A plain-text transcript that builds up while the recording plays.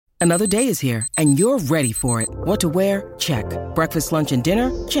Another day is here, and you're ready for it. What to wear? Check. Breakfast, lunch, and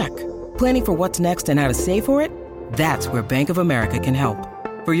dinner? Check. Planning for what's next and how to save for it? That's where Bank of America can help.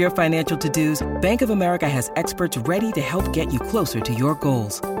 For your financial to-dos, Bank of America has experts ready to help get you closer to your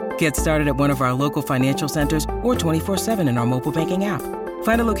goals. Get started at one of our local financial centers or 24/7 in our mobile banking app.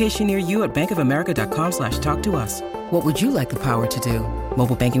 Find a location near you at bankofamerica.com/talktous. What would you like the power to do?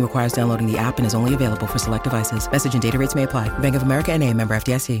 Mobile banking requires downloading the app and is only available for select devices. Message and data rates may apply. Bank of America N.A., member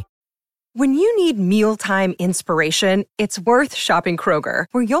FDIC. When you need mealtime inspiration, it's worth shopping Kroger,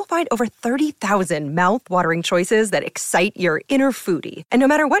 where you'll find over 30,000 mouth-watering choices that excite your inner foodie. And no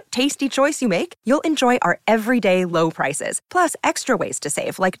matter what tasty choice you make, you'll enjoy our everyday low prices, plus extra ways to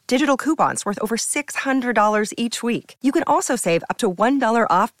save, like digital coupons worth over $600 each week. You can also save up to $1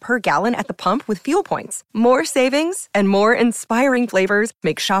 off per gallon at the pump with fuel points. More savings and more inspiring flavors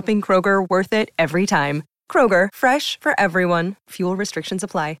make shopping Kroger worth it every time. Kroger, fresh for everyone. Fuel restrictions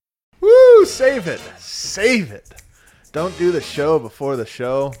apply. Woo! Save it. Save it. Don't do the show before the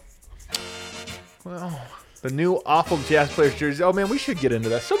show. Well, the new awful Jazz players jersey. Oh, man, we should get into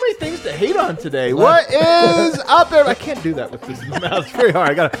that. So many things to hate on today. What is up, everybody? I can't do that with this in the mouth. It's very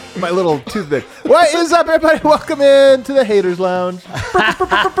hard. I got my little toothpick. What is up, everybody? Welcome in to the Haters Lounge.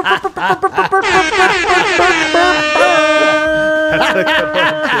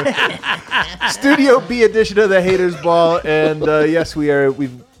 Studio B edition of the Haters Ball. And yes,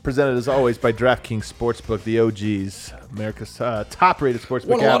 we've presented as always by DraftKings Sportsbook, the OGs, America's top-rated sportsbook.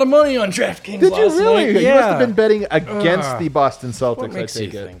 Won a lot of money on DraftKings. Did you really? Night. You must have been betting against the Boston Celtics. What makes I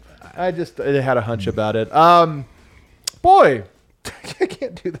take you it. think that? I had a hunch about it. Boy, I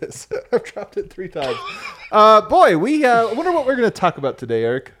can't do this. I've dropped it 3 times. I wonder what we're going to talk about today,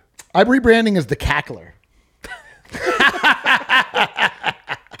 Eric. I'm rebranding as the Cackler.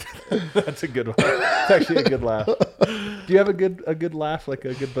 That's a good one. It's actually a good laugh. Do you have a good laugh, like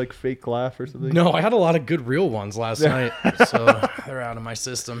a good fake laugh or something? No, I had a lot of good real ones last night, so they're out of my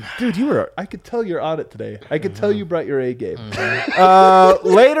system. Dude, I could tell you're on it today. I could tell you brought your A game.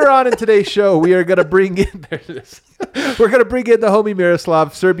 Later on in today's show, we are going to bring in we're going to bring in the homie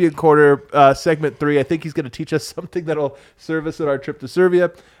Miroslav, Serbian Corner, segment 3. I think he's going to teach us something that'll serve us in our trip to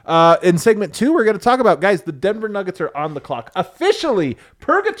Serbia. In segment 2, we're going to talk about, guys, the Denver Nuggets are on the clock. Officially,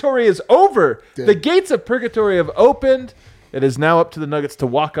 purgatory is over. Dude. The gates of purgatory have opened. It is now up to the Nuggets to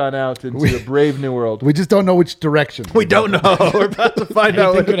walk on out into a brave new world. We just don't know which direction. We don't know. We're about to find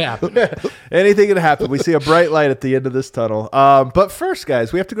out. Anything could happen. Anything could happen. We see a bright light at the end of this tunnel. But first,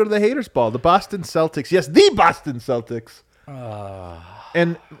 guys, we have to go to the Haters Ball. The Boston Celtics. Yes, the Boston Celtics.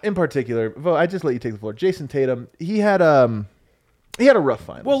 And in particular, Vo, I just let you take the floor. Jason Tatum, he had a rough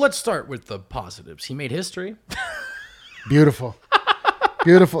final. Well, let's start with the positives. He made history. Beautiful.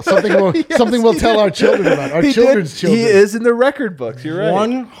 Beautiful. Something we'll tell our children about. Our children's children. He is in the record books. You're right.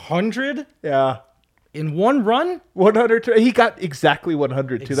 100? Yeah. In one run? 100. He got exactly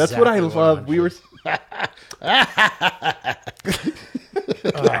 100 too. That's what I love. 100. We were.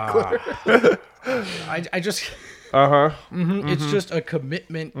 I just. Mm-hmm. It's just a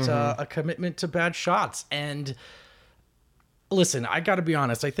commitment. A commitment to bad shots. And listen, I got to be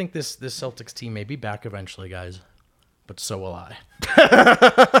honest. I think this Celtics team may be back eventually, guys. But so will I.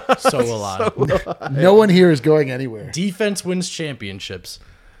 So will I. No one here is going anywhere. Defense wins championships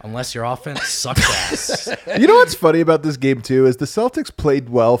unless your offense sucks ass. You know what's funny about this game, too, is the Celtics played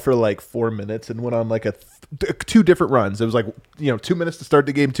well for like 4 minutes and went on like two different runs. It was like, 2 minutes to start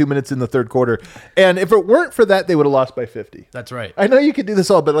the game, 2 minutes in the third quarter. And if it weren't for that, they would have lost by 50. That's right. I know you could do this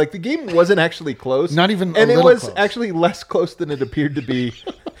all, but like the game wasn't actually close. Not even and a it little was close. Actually less close than it appeared to be.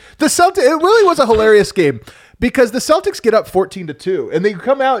 It really was a hilarious game. Because the Celtics get up 14-2, and they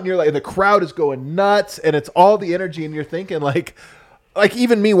come out, and you're like, and the crowd is going nuts, and it's all the energy, and you're thinking like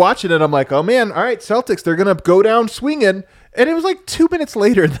even me watching it, I'm like, oh man, all right, Celtics, they're gonna go down swinging, and it was like 2 minutes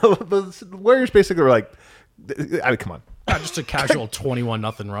later, the Warriors basically were like, I mean, come on, just a casual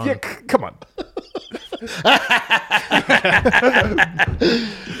 21-0 run. yeah, come on.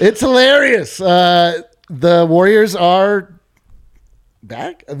 It's hilarious. The Warriors are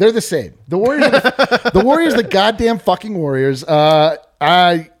back. They're the same. The Warriors, the goddamn fucking Warriors.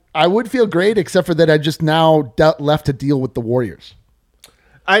 I would feel great, except for that I just now left to deal with the Warriors.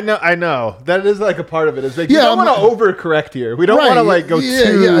 I know. That is like a part of it. It's like, we don't want to overcorrect here. We don't want to like go too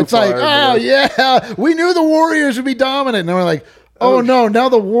It's far. like, oh yeah, we knew the Warriors would be dominant, and then we're like, oh no, now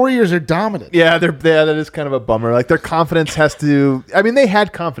the Warriors are dominant. Yeah, that is kind of a bummer. Like their confidence has to. I mean, they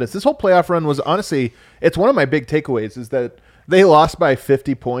had confidence. This whole playoff run was honestly, it's one of my big takeaways is that they lost by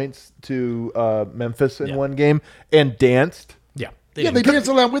 50 points to Memphis in one game and danced. Yeah, they danced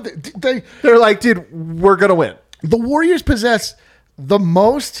along with it. They're like, dude, we're gonna win. The Warriors possess the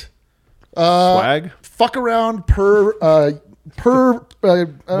most Swag. fuck around per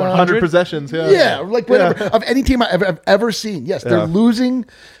 100 possessions. Yeah, like whatever of any team I've ever seen. Yes, they're losing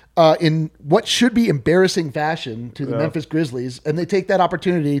in what should be embarrassing fashion to the Memphis Grizzlies, and they take that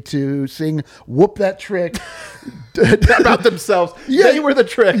opportunity to sing "Whoop That Trick" About themselves. They were the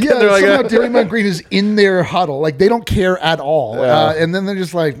trick. Yeah, and they're like, somehow Draymond Green is in their huddle, like they don't care at all, and then they're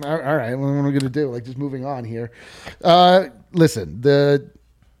just like, "All right, what am I going to do?" Like just moving on here. Listen,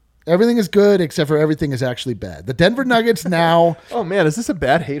 everything is good except for everything is actually bad. The Denver Nuggets now. Oh man, is this a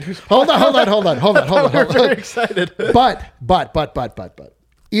bad haters? Hold on. We're very excited. But.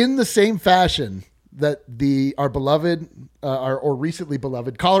 In the same fashion that our beloved, or recently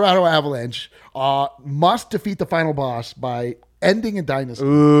beloved Colorado Avalanche must defeat the final boss by ending a dynasty.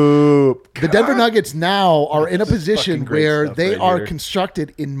 Ooh, the Denver Nuggets now are in a position where they are here.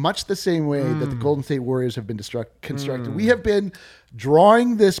 Constructed in much the same way that the Golden State Warriors have been constructed. We have been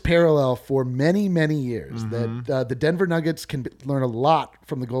drawing this parallel for many, many years that the Denver Nuggets can learn a lot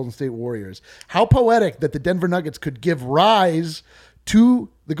from the Golden State Warriors. How poetic that the Denver Nuggets could give rise to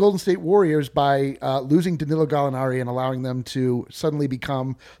the Golden State Warriors by losing Danilo Gallinari and allowing them to suddenly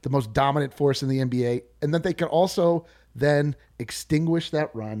become the most dominant force in the NBA, and that they can also then extinguish that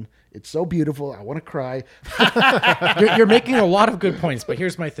run. It's so beautiful. I want to cry. You're making a lot of good points, but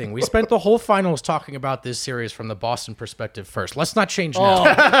here's my thing. We spent the whole finals talking about this series from the Boston perspective first. Let's not change now.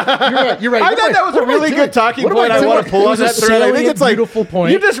 You're right. I thought that was a really good talking point. I want to pull on that thread. I think it's like beautiful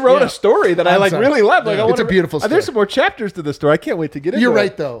point. You just wrote a story that I really love. Like, It's a beautiful story. There's some more chapters to this story. I can't wait to get into it. You're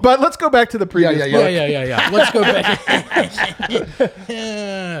right, though. But let's go back to the previous book. Yeah. Let's go back.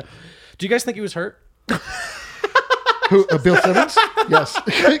 Do you guys think he was hurt? Who, Bill Simmons? Yes.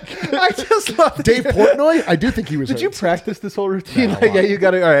 I just love that. Dave Portnoy? I do think he was Did hurt. you practice this whole routine? No, a lot. Yeah, you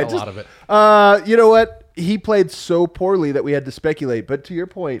got to. All right, A lot of it. You know what? He played so poorly that we had to speculate. But to your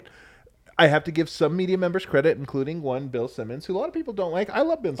point, I have to give some media members credit, including one, Bill Simmons, who a lot of people don't like. I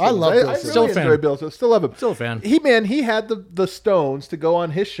love Bill Simmons. I love Bill I Simmons. really Still a fan. enjoy Bill Simmons. Still love him. Still a fan. He had the stones to go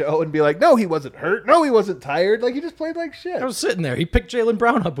on his show and be like, no, he wasn't hurt. No, he wasn't tired. Like, he just played like shit. I was sitting there. He picked Jaylen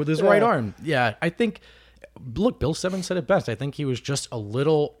Brown up with his right arm. Yeah, I think... Look, Bill Simmons said it best. I think he was just a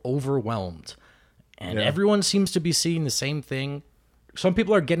little overwhelmed. And everyone seems to be seeing the same thing. Some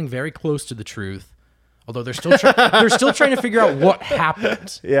people are getting very close to the truth, although they're still trying to figure out what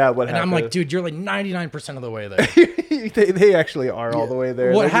happened. Yeah, what and happened. I'm like, dude, you're like 99% of the way there. they actually are all the way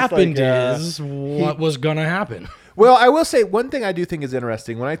there. What They're just happened like, is what was going to happen. Well, I will say one thing I do think is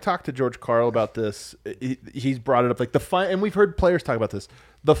interesting. When I talked to George Karl about this, he's brought it up like and we've heard players talk about this.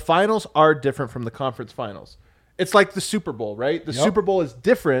 The finals are different from the conference finals. It's like the Super Bowl, right? The Super Bowl is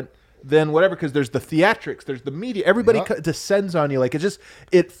different than whatever because there's the theatrics, there's the media. Everybody descends on you. Like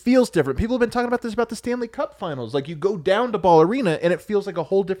it feels different. People have been talking about this about the Stanley Cup finals. Like you go down to Ball Arena and it feels like a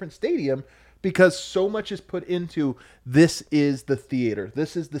whole different stadium because so much is put into this is the theater.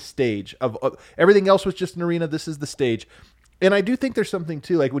 This is the stage of everything else was just an arena. This is the stage. And I do think there's something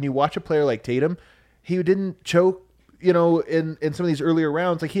too, like when you watch a player like Tatum, he didn't choke, you know, in some of these earlier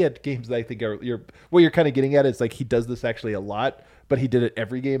rounds. Like he had games that I think what you're kind of getting at is like he does this actually a lot, but he did it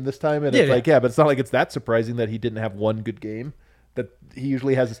every game this time. And it's like, but it's not like it's that surprising that he didn't have one good game. That he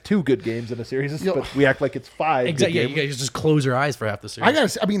usually has 2 good games in a series, but we act like it's 5. Exactly. Yeah, you guys just close your eyes for half the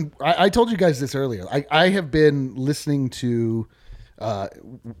series. I told you guys this earlier. I have been listening to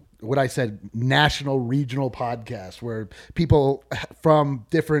what I said, national regional podcasts where people from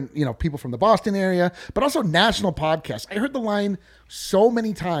different, people from the Boston area, but also national podcasts. I heard the line so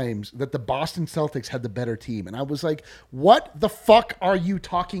many times that the Boston Celtics had the better team. And I was like, what the fuck are you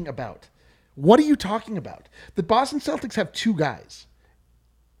talking about? What are you talking about? The Boston Celtics have 2 guys.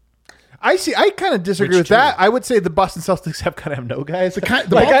 I kind of disagree with that. I would say the Boston Celtics have no guys.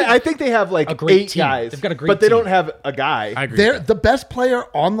 I think they have like a great 8 team. guys. They've got a great but they team. don't have a guy. I agree. The best player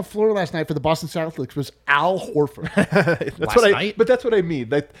on the floor last night for the Boston Celtics was Al Horford. That's what I mean.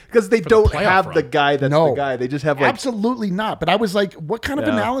 Because they don't have run. the guy that's the guy. They just have like absolutely not. But I was like, what kind of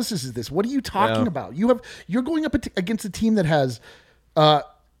analysis is this? What are you talking about? You're going up against a team that has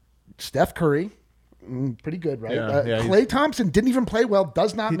Steph Curry. Pretty good, right? Klay Thompson didn't even play well.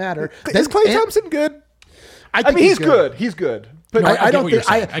 Does not matter. Is Klay Thompson good? I mean, he's good. He's good. But I get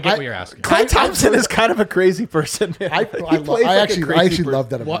what you're asking. Klay Thompson is kind of a crazy person. Man. I actually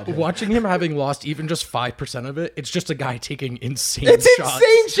love that about him. Watching him having lost even just 5% of it, it's just a guy taking insane shots.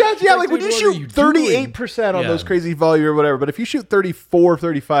 Insane shots. Yeah, like when dude, you shoot 38% on those crazy volley or whatever, but if you shoot 34,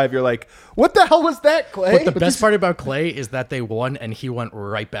 35, you're like, what the hell was that, Klay? But the best part about Klay is that they won and he went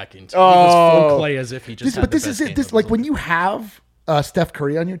right back into it. He was full Klay as if he just But this is it. This like when you have Steph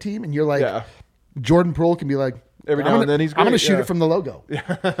Curry on your team and you're like, Jordan Poole can be like, Every now and then he's great. I'm going to shoot it from the logo.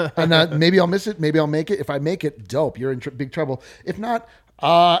 And maybe I'll miss it. Maybe I'll make it. If I make it, dope. You're in big trouble. If not,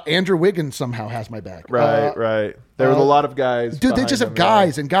 Andrew Wiggins somehow has my back. Right. There was a lot of guys. Dude, they just have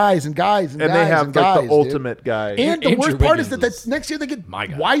guys and guys and guys and and guys. And they have and guys, the ultimate guy. And the Andrew worst part is Wiggins that next year they get my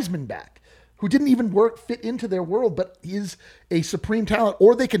guy. Wiseman back, who didn't even fit into their world, but is a supreme talent.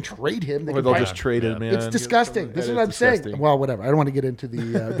 Or they can trade him. Or they'll just trade him, man. It's disgusting. This is what I'm saying. Well, whatever. I don't want to get into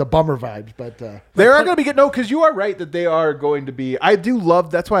the bummer vibes, but they are going to be good. No, because you are right that they are going to be. I do love.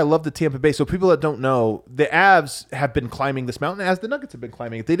 That's why I love the Tampa Bay. So people that don't know, the Avs have been climbing this mountain as the Nuggets have been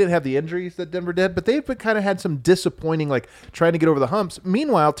climbing it. They didn't have the injuries that Denver did, but they've kind of had some disappointing, like trying to get over the humps.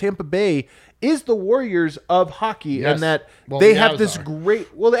 Meanwhile, Tampa Bay is the Warriors of hockey, and that they have this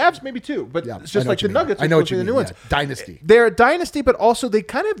great. Well, the Avs maybe too, but it's just like the Nuggets. I know what you mean. The new ones. Dynasty. They're a dynasty, but also they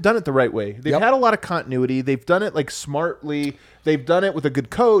kind of have done it the right way. They've had a lot of continuity. They've done it like smartly. They've done it with a good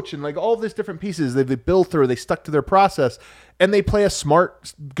coach and like all these different pieces they've built through. They stuck to their process, and they play a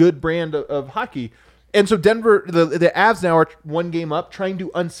smart, good brand of hockey. And so Denver, the Avs now are one game up, trying to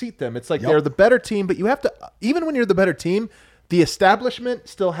unseat them. It's like they're the better team, but you have to, even when you're the better team, the establishment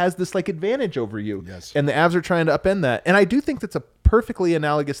still has this like advantage over you. Yes. And the Avs are trying to upend that. And I do think that's a perfectly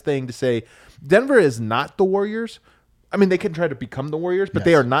analogous thing to say Denver is not the Warriors. I mean, they can try to become the Warriors, but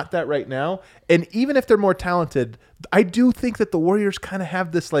they are not that right now. And even if they're more talented, I do think that the Warriors kind of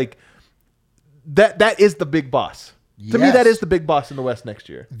have this like, that is the big boss. To me, that is the big boss in the West next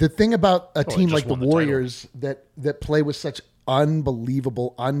year. The thing about a team like the won the Warriors that play with such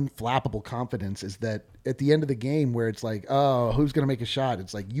unbelievable, unflappable confidence is that at the end of the game where it's like, oh, who's going to make a shot?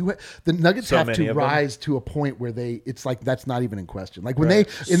 It's like the Nuggets have to rise to a point where it's like that's not even in question. Like when they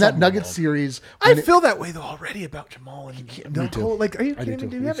in that Nuggets series, I feel that way though already about Jamal and Cole. Like, are you kidding me?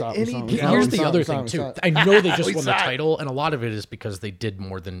 Do you have any? Here's the other thing too. I know they just won the title, and a lot of it is because they did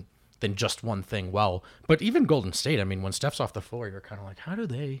more than just one thing well. But even Golden State, I mean, when Steph's off the floor, you're kind of like, how do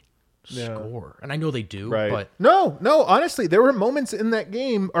they score? And I know they do, but no, honestly, there were moments in that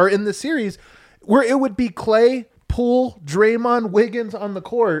game or in the series where it would be Clay, Poole, Draymond, Wiggins on the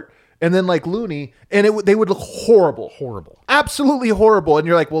court, and then like Looney, and they would look horrible, absolutely horrible. And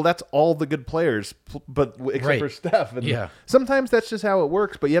you're like, well, that's all the good players, but except for Steph. And sometimes that's just how it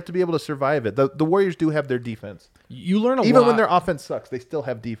works, but you have to be able to survive it. The Warriors do have their defense. You learn a lot. Even when their offense sucks, they still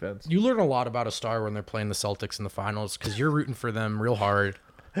have defense. You learn a lot about a star when they're playing the Celtics in the finals because you're rooting for them real hard.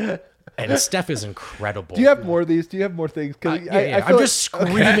 And Steph is incredible. Do you have more of these? Do you have more things? I'm just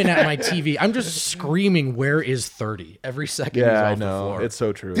screaming at my TV. I'm just screaming, where is 30? Every second he's off the floor. It's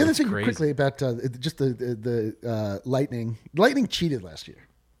so true. The other thing quickly about just the Lightning. Lightning cheated last year.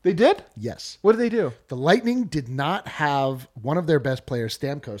 They did? Yes. What did they do? The Lightning did not have one of their best players,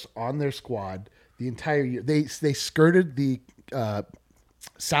 Stamkos, on their squad the entire year. They skirted the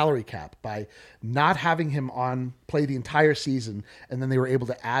salary cap by not having him play the entire season, and then they were able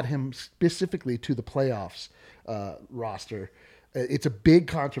to add him specifically to the playoffs roster. It's a big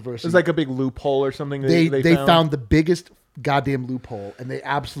controversy. It's like a big loophole or something. They found the biggest goddamn loophole, and they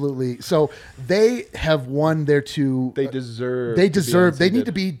absolutely they have won their two. They deserve. They need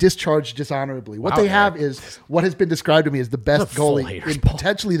to be discharged dishonorably. What they have is what has been described to me as the best goalie, and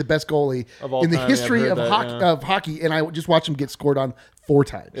potentially the best goalie in the history of hockey. And I just watched him get scored on 4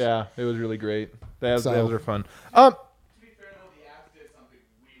 times. Yeah, it was really great. Those are fun. To be fair though, the Avs did something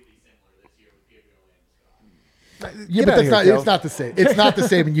really similar this year with Gabriel Landeskog. Yeah, but it's not the same. It's not the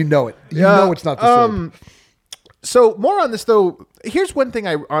same, and you know it. You know it's not the same. So more on this though. Here's one thing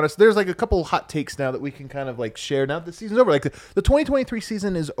there's like a couple hot takes now that we can kind of like share now that the season's over. Like the 2023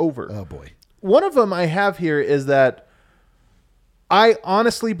 season is over. Oh boy. One of them I have here is that I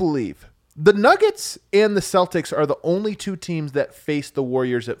honestly believe the Nuggets and the Celtics are the only two teams that face the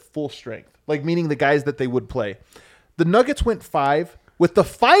Warriors at full strength. Like meaning the guys that they would play. The Nuggets went 5 with the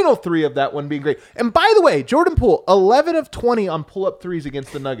final 3 of that one being great. And by the way, Jordan Poole, 11 of 20 on pull-up threes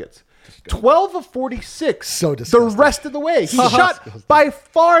against the Nuggets. 12 of 46 so disgusting. The rest of the way. He shot by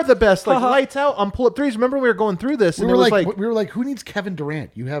far the best, like lights out on pull-up threes. Remember we were going through this, and we were like, who needs Kevin Durant?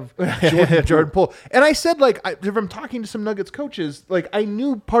 You have Jordan Poole. And I said, like, from talking to some Nuggets coaches, like I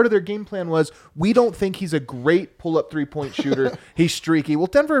knew part of their game plan was we don't think he's a great pull-up three-point shooter. He's streaky. Well,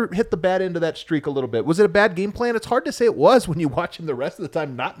 Denver hit the bad end of that streak a little bit. Was it a bad game plan? It's hard to say it was when you watch him the rest of the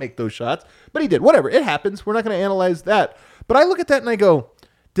time not make those shots, but he did. Whatever, it happens. We're not going to analyze that. But I look at that and I go,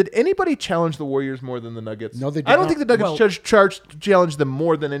 did anybody challenge the Warriors more than the Nuggets? No, they did I don't not. think the Nuggets challenged them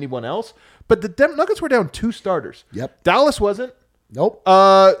more than anyone else. But the Nuggets were down 2 starters. Yep. Dallas wasn't. Nope.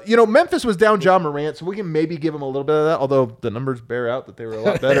 Memphis was down Ja Morant, so we can maybe give them a little bit of that, although the numbers bear out that they were a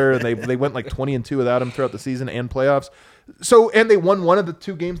lot better, and they went like 20-2 without him throughout the season and playoffs. So, and they won one of the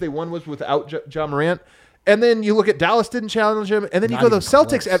 2 games they won was without Ja Morant. And then you look at Dallas didn't challenge him. And then you Not go to the even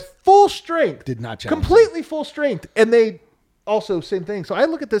Celtics close. at full strength. Did not challenge completely full strength. And they also same thing. So I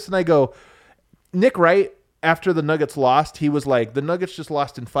look at this and I go, Nick Wright, after the Nuggets lost, he was like, the Nuggets just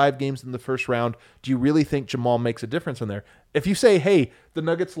lost in 5 games in the first round. Do you really think Jamal makes a difference in there? If you say, hey, the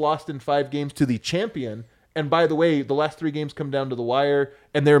Nuggets lost in 5 games to the champion, and by the way, the last 3 games come down to the wire,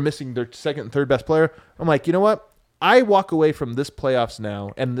 and they're missing their second and third best player, I'm like, you know what? I walk away from this playoffs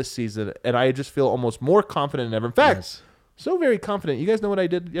now and this season, and I just feel almost more confident than ever. In fact, so very confident. You guys know what I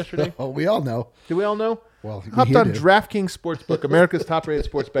did yesterday? Oh, we all know. Do we all know? Well, hopped you on do. DraftKings Sportsbook, America's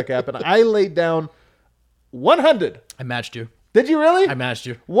top-rated sportsbook app, and I laid down 100. I matched you. Did you really? I matched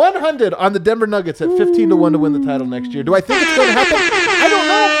you. 100 on the Denver Nuggets at 15-1 to win the title next year. Do I think it's going to happen? I don't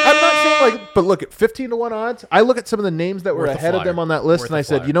know. I'm not saying like, but look at 15-1 odds. I look at some of the names that were Worth a ahead of flyer. them on that list, Worth and a I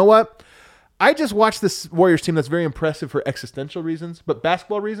said, flyer. you know what? I just watched this Warriors team that's very impressive for existential reasons, but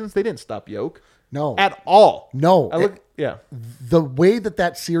basketball reasons, they didn't stop Yoke. No. At all. No. I look, yeah. The way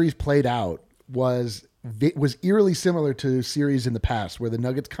that series played out was eerily similar to series in the past where the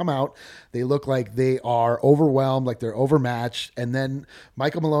Nuggets come out, they look like they are overwhelmed, like they're overmatched, and then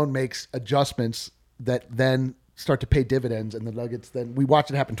Michael Malone makes adjustments that then start to pay dividends, and the Nuggets then we watch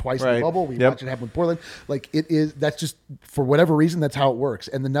it happen twice in Right. the bubble. We Yep. watch it happen with Portland. Like that's just for whatever reason that's how it works.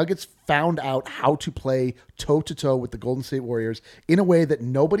 And the Nuggets found out how to play toe to toe with the Golden State Warriors in a way that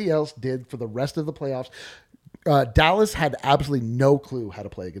nobody else did for the rest of the playoffs. Dallas had absolutely no clue how to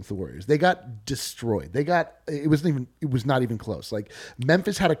play against the Warriors. They got destroyed. It was not even close. Like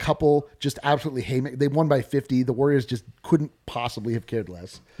Memphis had a couple just absolutely they won by 50. The Warriors just couldn't possibly have cared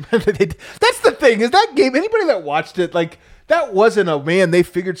less. That's the thing. Is that game, anybody that watched it, like, that wasn't a, man, they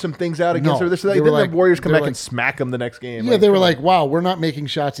figured some things out against No, her. This, they like, were then like- the Warriors come they were back like- and smack them the next game. Yeah, they were like, wow, we're not making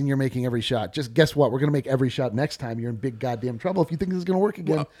shots and you're making every shot. Just guess what? We're going to make every shot next time. You're in big goddamn trouble if you think this is going to work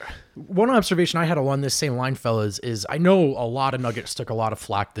again. One observation I had along this same line, fellas, is I know a lot of Nuggets took a lot of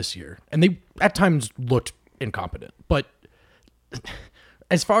flack this year, and they at times looked incompetent. But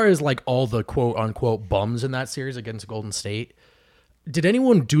as far as like all the quote unquote bums in that series against Golden State, did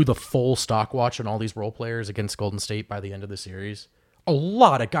anyone do the full stock watch on all these role players against Golden State by the end of the series? A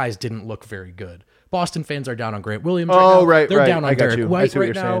lot of guys didn't look very good. Boston fans are down on Grant Williams right now. Oh, right, They're right. down I on got Derek you. I White see what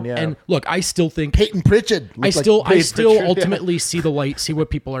right you're now. saying, yeah. And look, I still think Peyton Pritchard. I looked like still Pritchard, yeah. ultimately see the light, see what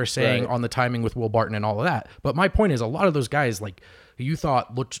people are saying Right. on the timing with Will Barton and all of that. But my point is, a lot of those guys, like who you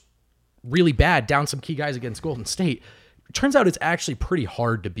thought looked really bad, down some key guys against Golden State. It turns out it's actually pretty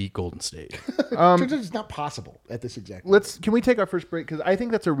hard to beat Golden State. Turns out it's not possible at this exact Can we take our first break? Because I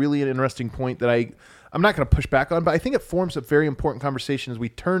think that's a really interesting point that I'm not going to push back on, but I think it forms a very important conversation as we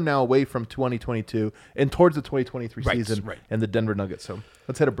turn now away from 2022 and towards the 2023 Right, season right. and the Denver Nuggets. So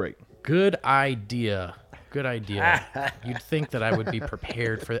let's hit a break. Good idea. Good idea. You'd think that I would be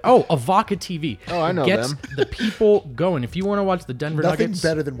prepared for that. Oh, Avaka TV. Oh, I know Gets them. the people going. If you want to watch the Denver Nothing Nuggets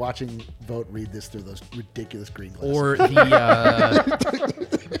better than watching Vogt read this through those ridiculous green glasses.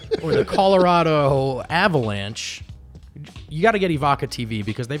 or the Colorado Avalanche, you got to get Avaka TV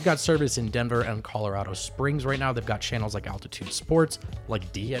because they've got service in Denver and Colorado Springs right now. They've got channels like Altitude Sports,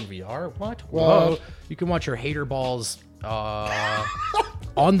 like DNVR. What? Whoa. You can watch your hater balls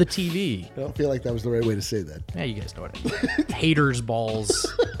on the TV. I don't feel like that was the right way to say that. Yeah, you guys know what I mean. Haters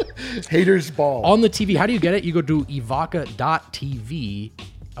balls Haters ball. on the TV. How do you get it? You go to evaca.tv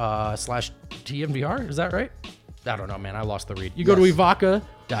 /DNVR. Is that right? I don't know, man. I lost the read. You go to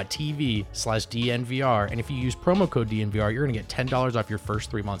evaca.tv /DNVR. And if you use promo code DNVR, you're going to get $10 off your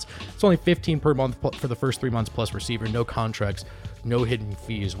first 3 months. It's only $15 per month for the first 3 months plus receiver. No contracts, no hidden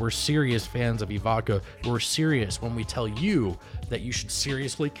fees. We're serious fans of Evaca. We're serious when we tell you that you should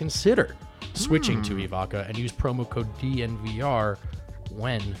seriously consider switching to Evaca and use promo code DNVR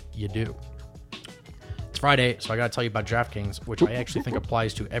when you do. It's Friday, so I got to tell you about DraftKings, which I actually think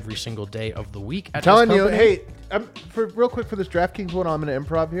applies to every single day of the week. At Telling this you, company. hey, real quick for this DraftKings one, I'm going to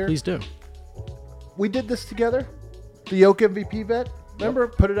improv here. Please do. We did this together. The Yoke MVP bet. Remember?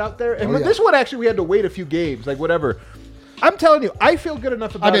 Put it out there. And Oh, with yeah. this one, actually, we had to wait a few games, like whatever. I'm telling you, I feel good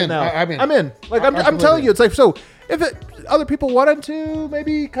enough about I'm it in. now. I'm in. I'm in. Like, I'm completely telling you, in. it's like, so if other people wanted to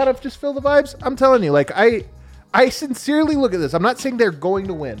maybe kind of just feel the vibes, I'm telling you, like, I sincerely look at this. I'm not saying they're going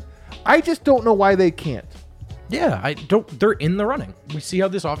to win. I just don't know why they can't. Yeah, they're in the running. We see how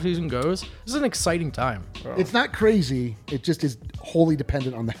this offseason goes. This is an exciting time. It's not crazy. It just is wholly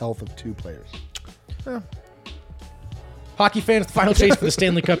dependent on the health of two players. How Hockey fans, the final chase for the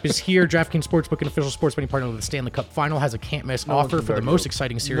Stanley Cup is here. DraftKings Sportsbook, an official sports betting partner of the Stanley Cup Final, has a can't-miss offer for the most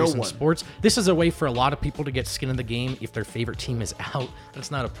exciting series in sports. This is a way for a lot of people to get skin in the game if their favorite team is out. That's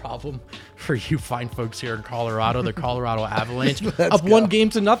not a problem for you fine folks here in Colorado. The Colorado Avalanche up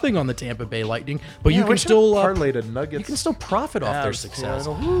 1-0 on the Tampa Bay Lightning, but you can still parlay the Nuggets. You can still profit off their success.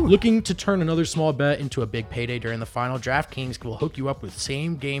 Looking to turn another small bet into a big payday during the final, DraftKings will hook you up with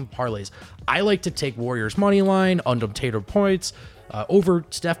same-game parlays. I like to take Warriors money line, Tater points, over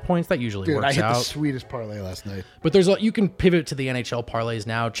Steph points. That usually works out. I hit the sweetest parlay last night. But you can pivot to the NHL parlays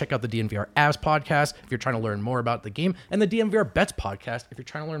now. Check out the DNVR Avs podcast if you're trying to learn more about the game, and the DNVR Bets podcast if you're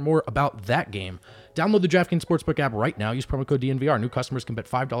trying to learn more about that game. Download the DraftKings Sportsbook app right now. Use promo code DNVR. New customers can bet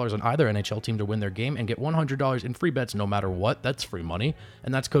 $5 on either NHL team to win their game and get $100 in free bets no matter what. That's free money.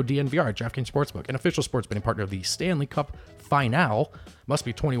 And that's code DNVR at DraftKings Sportsbook, an official sports betting partner of the Stanley Cup Final. Must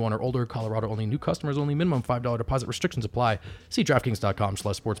be 21 or older. Colorado only. New customers only. Minimum $5 deposit. Restrictions apply. See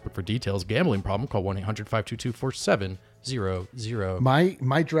DraftKings.com/sportsbook for details. Gambling problem? Call 1-800-522-4700. My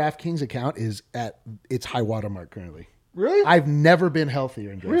DraftKings account is at its high water mark currently. Really? I've never been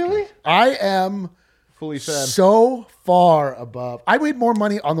healthier in DraftKings. Really? I am fully fed. So far above. I made more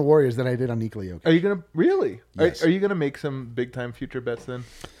money on the Warriors than I did on Nikola Jokic. Are you gonna really? Yes. Are you gonna make some big time future bets then?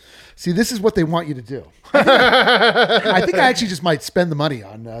 See, this is what they want you to do. I think I actually just might spend the money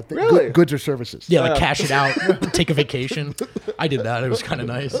on goods or services. Yeah, like cash it out, take a vacation. I did that. It was kind of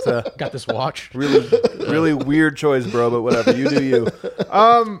nice. Got this watch. Really weird choice, bro. But whatever. You do you.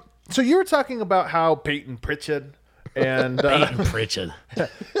 So you were talking about how Peyton Pritchard and Peyton Pritchard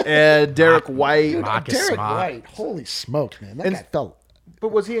and Derek White. Derek White. Holy smokes, man! That guy fell.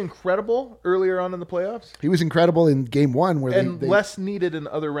 But was he incredible earlier on in the playoffs? He was incredible in Game 1, where they less needed in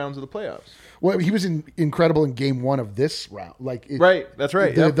other rounds of the playoffs. Well, he was incredible in Game 1 of this round. Right, that's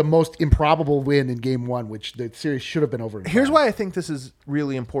right. The most improbable win in Game 1, which the series should have been over. Here's why I think this is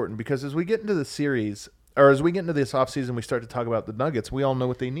really important, because as we get into the series, or as we get into this offseason, we start to talk about the Nuggets. We all know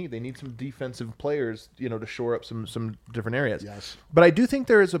what they need. They need some defensive players, to shore up some different areas. Yes. But I do think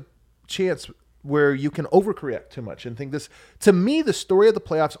there is a chance where you can overcorrect too much and think this. To me, the story of the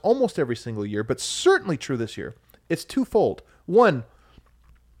playoffs almost every single year, but certainly true this year, it's twofold. One,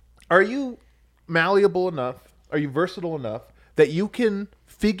 are you malleable enough? Are you versatile enough that you can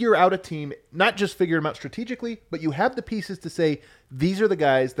figure out a team, not just figure them out strategically, but you have the pieces to say, these are the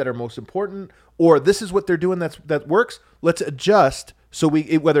guys that are most important, or this is what they're doing that works. Let's adjust. So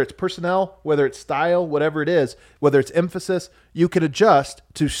whether it's personnel, whether it's style, whatever it is, whether it's emphasis, you can adjust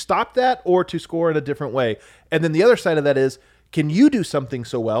to stop that or to score in a different way. And then the other side of that is, can you do something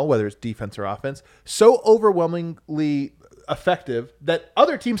so well, whether it's defense or offense, so overwhelmingly effective that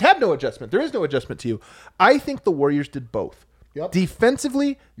other teams have no adjustment? There is no adjustment to you. I think the Warriors did both. Yep.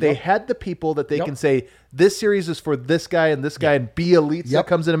 Defensively, they had the people that they can say, this series is for this guy and this guy, and Bielitsa that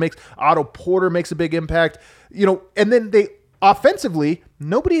comes in and makes, Otto Porter makes a big impact. And then offensively,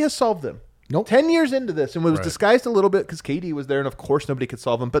 nobody has solved them. Nope. 10 years into this, and it was disguised a little bit because KD was there, and of course nobody could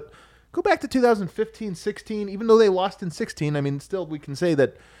solve them. But go back to 2015, 16, even though they lost in 16, I mean, still we can say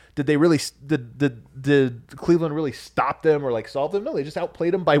that did Cleveland really stop them or solve them? No, they just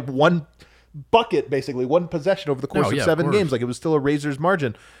outplayed them by one bucket, basically, one possession over the course of 7 games. It was still a razor's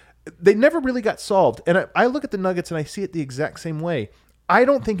margin. They never really got solved. And I look at the Nuggets and I see it the exact same way. I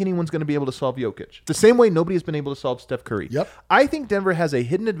don't think anyone's going to be able to solve Jokic. The same way nobody has been able to solve Steph Curry. Yep. I think Denver has a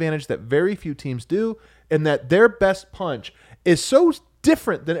hidden advantage that very few teams do, and that their best punch is so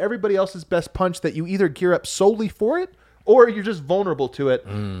different than everybody else's best punch that you either gear up solely for it or you're just vulnerable to it.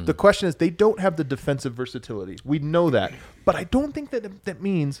 The question is, they don't have the defensive versatility. We know that. But I don't think that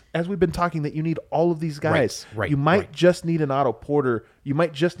means, as we've been talking, that you need all of these guys. You might just need an Otto Porter. You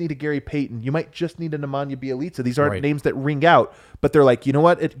might just need a Gary Payton. You might just need a Nemanja Bjelica. These aren't names that ring out, but they're like, you know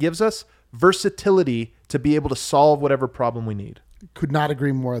what? It gives us versatility to be able to solve whatever problem we need. Could not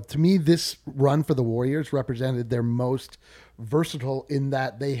agree more. To me, this run for the Warriors represented their most versatile in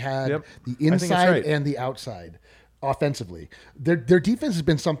that they had the inside and the outside. Offensively, their defense has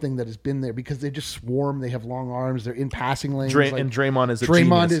been something that has been there because they just swarm. They have long arms. They're in passing lanes. And Draymond is a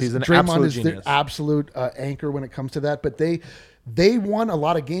genius. He's an absolute genius. Their absolute anchor when it comes to that. But they won a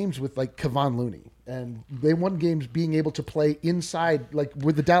lot of games with Kevon Looney, and they won games being able to play inside,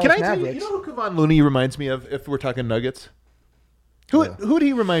 with the Dallas Mavericks. Tell you know who Kevon Looney reminds me of? If we're talking Nuggets, who do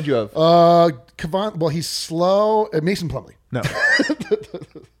he remind you of? Kevon. Well, he's slow. Mason Plumlee. No.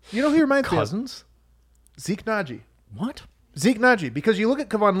 You know who he reminds Cousins? me of? Zeke Naji. What? Zeke Naji, because you look at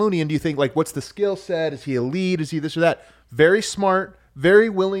Kevon Looney and you think, what's the skill set? Is he a lead? Is he this or that? Very smart, very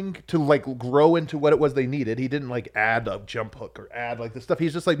willing to like grow into what it was they needed. He didn't like add a jump hook or add like the stuff.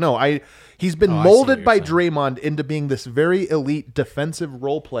 He's just like, no, he's been molded by Draymond into being this very elite defensive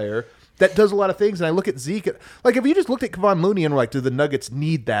role player that does a lot of things. And I look at Zeke, like if you just looked at Kevon Looney and were like, do the Nuggets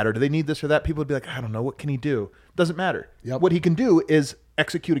need that or do they need this or that? People would be like, I don't know. What can he do? Doesn't matter. Yep. What he can do is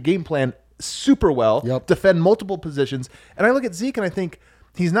execute a game plan super well, defend multiple positions. And I look at Zeke and I think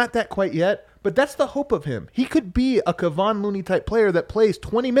he's not that quite yet, but that's the hope of him. He could be a Kevon Looney type player that plays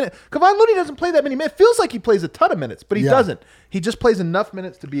 20 minutes. Kevon Looney doesn't play that many minutes. It feels like he plays a ton of minutes, but he doesn't. He just plays enough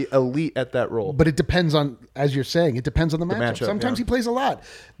minutes to be elite at that role. But it depends on, as you're saying, it depends on the matchup. Sometimes he plays a lot.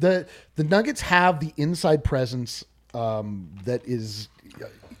 The Nuggets have the inside presence that is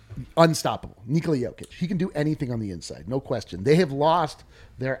unstoppable. Nikola Jokic. He can do anything on the inside, no question. They have lost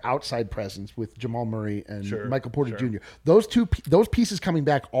their outside presence with Jamal Murray and Michael Porter Jr. Those pieces coming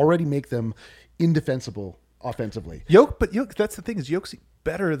back already make them indefensible offensively. But that's the thing is Jokic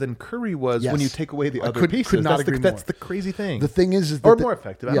better than Curry was when you take away the other pieces. That's the crazy thing. The thing is or more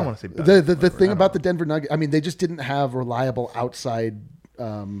effective. I don't want to say better. The thing about the Denver Nuggets, I mean, they just didn't have reliable outside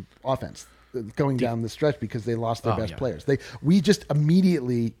offense going down the stretch because they lost their best players. We just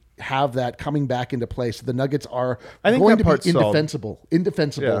immediately have that coming back into play. So the Nuggets are going to be indefensible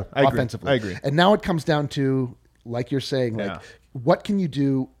offensively. I agree. And now it comes down to, like you're saying, like what can you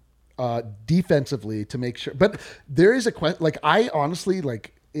do defensively to make sure? But there is a question. Like I honestly,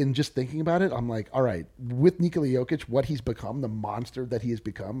 like in just thinking about it, I'm like, all right, with Nikola Jokic, what he's become, the monster that he has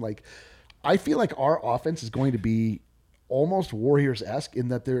become. Like I feel like our offense is going to be almost Warriors-esque in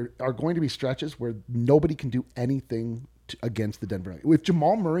that there are going to be stretches where nobody can do anything against the Denver Nuggets. If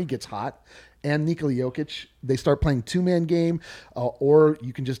Jamal Murray gets hot and Nikola Jokic, they start playing two-man game, or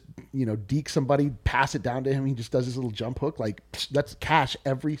you can just, deke somebody, pass it down to him. He just does his little jump hook. Like that's cash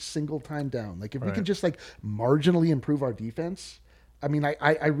every single time down. Like if we can just like marginally improve our defense, I mean,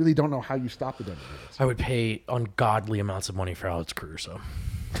 I really don't know how you stop the Denver Nuggets. I would pay ungodly amounts of money for Alex Caruso.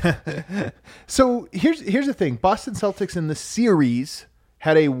 So here's the thing. Boston Celtics in the series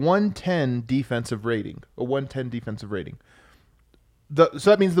had a 110 defensive rating. So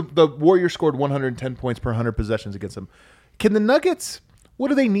that means the Warriors scored 110 points per 100 possessions against them. Can the Nuggets, what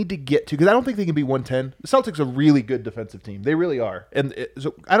do they need to get to? Because I don't think they can be 110. The Celtics are a really good defensive team. They really are.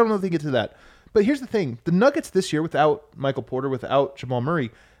 So I don't know if they get to that. But here's the thing. The Nuggets this year, without Michael Porter, without Jamal Murray,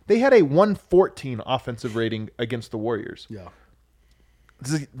 they had a 114 offensive rating against the Warriors. Yeah.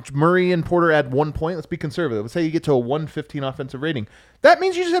 Murray and Porter add 1 point. Let's be conservative. Let's say you get to a 115 offensive rating. That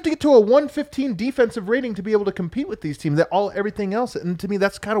means you just have to get to a 115 defensive rating to be able to compete with these teams. Everything else. And to me,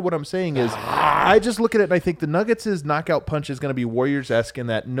 that's kind of what I'm saying is I just look at it and I think the Nuggets' knockout punch is going to be Warriors-esque in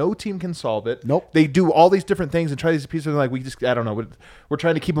that no team can solve it. Nope. They do all these different things and try these pieces. Like I don't know. We're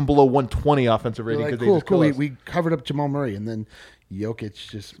trying to keep them below 120 offensive rating. Like, cool. We covered up Jamal Murray and then Jokic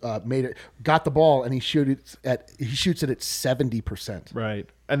just got the ball and he shoots it at 70%. Right.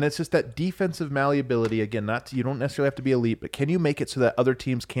 And it's just that defensive malleability. Again, you don't necessarily have to be elite, but can you make it so that other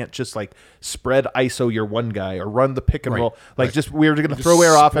teams can't just like spread ISO your one guy or run the pick and roll? Like we're going to throw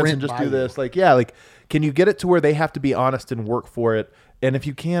air offense and just do this. Like, can you get it to where they have to be honest and work for it? And if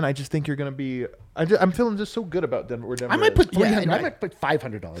you can, I just think you're going to be. I'm feeling just so good about Denver. I might put $300. I might put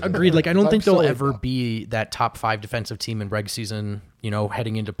 $500. Agreed. Like I don't think they'll ever be that top 5 defensive team in reg season.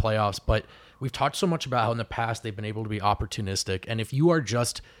 Heading into playoffs. But we've talked so much about how in the past they've been able to be opportunistic. And if you are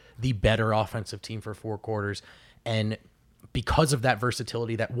just the better offensive team for 4 quarters, and because of that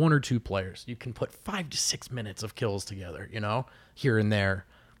versatility, that 1 or 2 players, you can put 5 to 6 minutes of kills together. Here and there,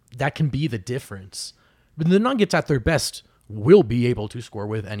 that can be the difference. But the Nuggets at their best will be able to score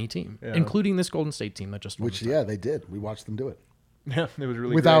with any team, including this Golden State team that just won. Which, they did. We watched them do it. Yeah, it was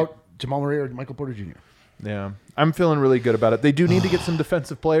really without great. Jamal Murray or Michael Porter Jr. Yeah, I'm feeling really good about it. They do need to get some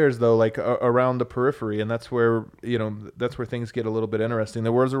defensive players though, like around the periphery, and that's where things get a little bit interesting.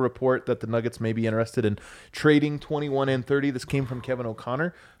 There was a report that the Nuggets may be interested in trading 21 and 30. This came from Kevin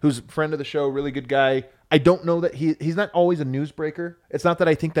O'Connor, who's a friend of the show, really good guy. I don't know that he's not always a newsbreaker. It's not that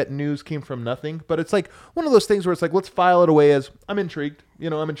I think that news came from nothing, but it's like one of those things where it's like, let's file it away as I'm intrigued.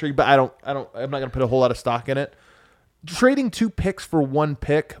 I'm intrigued, but I'm not going to put a whole lot of stock in it. Trading 2 picks for 1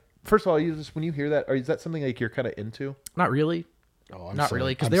 pick. First of all, when you hear that, is that something like you're kind of into? Not really. Not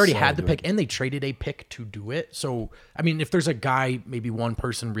really, because they already had the pick and they traded a pick to do it. So, I mean, if there's a guy maybe one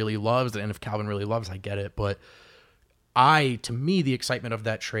person really loves, and if Calvin really loves, I get it. But to me, the excitement of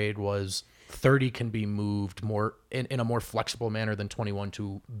that trade was 30 can be moved more in a more flexible manner than 21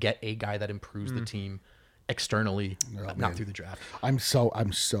 to get a guy that improves the team externally, not through the draft. I'm so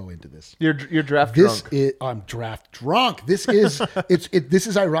into this. You're draft drunk. I'm draft drunk. This is this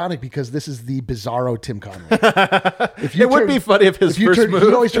is ironic because this is the bizarro Tim Conway. It would be funny if his first move.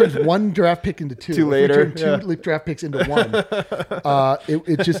 He always turns one draft pick into two. Two later, if you turn two draft picks into one.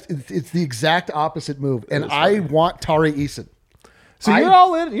 It's the exact opposite move. And I want Tari Eason. So you're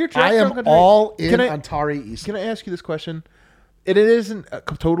all in. You're draft I am drunk all in on Tari Eason. Can I ask you this question? It isn't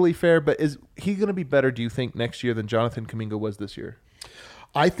totally fair, but is he going to be better, do you think, next year than Jonathan Kuminga was this year?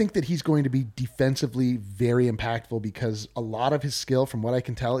 I think that he's going to be defensively very impactful because a lot of his skill, from what I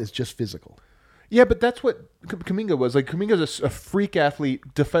can tell, is just physical. Yeah, but that's what Kuminga was. Like, Kuminga's a freak athlete,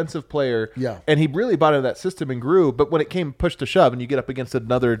 defensive player. Yeah. And he really bought into that system and grew. But when it came push to shove and you get up against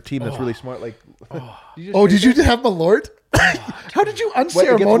another team that's really smart, like... Did you have Malort? How did you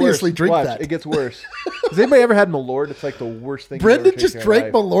unceremoniously drink that? It gets worse. Has anybody ever had Malort? It's like the worst thing. Brendan just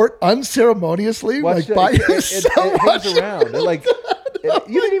drank Malort unceremoniously, by himself. It hangs around.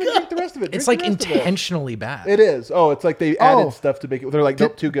 You didn't even drink the rest of it. It's like intentionally bad. It is. Oh, it's like they added stuff to make it. They're like,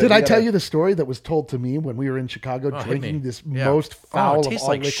 nope, too good. Did I tell you the story that was told to me when we were in Chicago drinking this most foul of all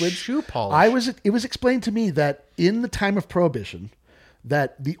like liquids? Shoe polish. It was explained to me that in the time of Prohibition,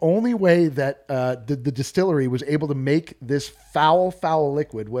 that the only way that the distillery was able to make this foul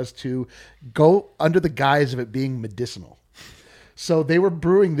liquid was to go under the guise of it being medicinal. So they were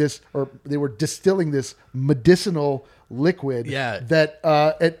brewing this, or they were distilling this medicinal liquid. Yeah.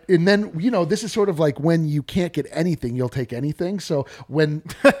 And then, this is sort of like when you can't get anything, you'll take anything. So when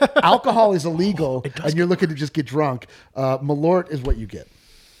alcohol is illegal and you're looking to just get drunk, Malort is what you get.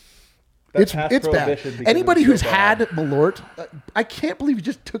 It's bad. Anybody who's had Malort, I can't believe you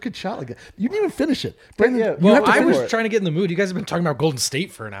just took a shot like that. You didn't even finish it. Brendan, I was trying to get in the mood. You guys have been talking about Golden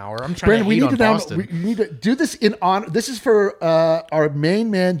State for an hour. I'm trying to hate on Boston. We need to do this in honor. This is for our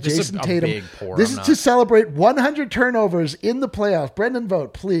main man, Jason Tatum. Big pour. This is to celebrate 100 turnovers in the playoffs. Brendan,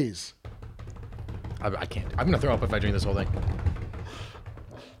 vote, please. I can't. I'm going to throw up if I drink this whole thing.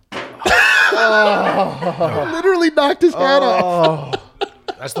 Literally knocked his head off.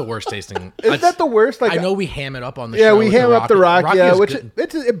 That's the worst tasting. Is that the worst? Like, I know we ham it up on the show. Yeah, we ham up the rock, which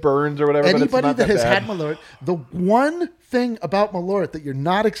it burns or whatever. Anybody but that has bad. had Malort, the one thing about Malort that you're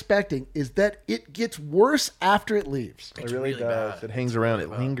not expecting is that it gets worse after it leaves. It really does. Bad. It hangs around. It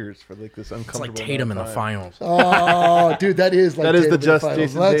lingers for like this uncomfortable. It's like Tatum in the finals. Oh, dude, that is like the just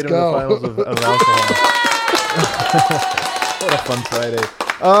Jason Tatum in the finals of alcohol. What a fun Friday.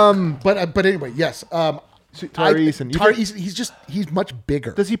 But anyway, yes. Tari Eason. He's much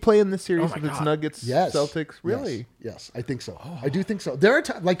bigger. Does he play in this series if it's Nuggets, Celtics? Really? Yes, I think so. I do think so. There are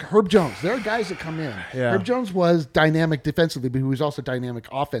like Herb Jones. There are guys that come in. Yeah. Herb Jones was dynamic defensively, but he was also dynamic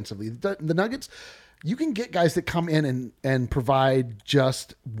offensively. The Nuggets, you can get guys that come in and provide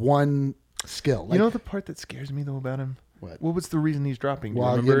just one skill. You know the part that scares me though about him? What was the reason he's dropping?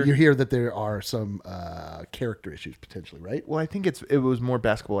 Well, you hear that there are some character issues potentially, right? Well, I think it was more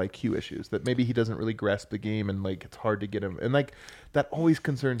basketball IQ issues, that maybe he doesn't really grasp the game and like it's hard to get him. And like that always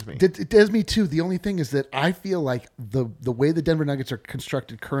concerns me. It does me too. The only thing is that I feel like the way the Denver Nuggets are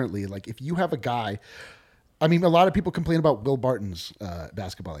constructed currently, like if you have a guy, I mean, a lot of people complain about Will Barton's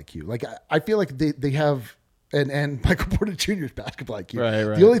basketball IQ. Like I feel like they have. And Michael Porter Jr.'s basketball IQ.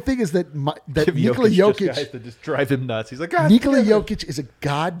 Right. The only thing is that Nikola Jokic guys that just drive him nuts. He's like, Nikola Jokic is a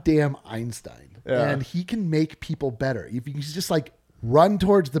goddamn Einstein, and he can make people better. If you just like run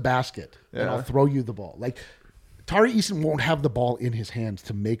towards the basket, and I'll throw you the ball. Like Tari Eason won't have the ball in his hands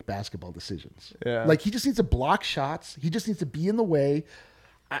to make basketball decisions. Yeah. Like he just needs to block shots. He just needs to be in the way.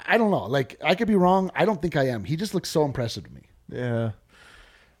 I don't know. Like I could be wrong. I don't think I am. He just looks so impressive to me. Yeah.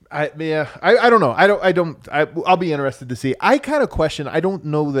 I don't know. I'll be interested to see. I kind of question. I don't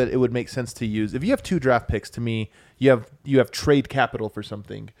know that it would make sense to use. If you have 2 draft picks, to me, you have trade capital for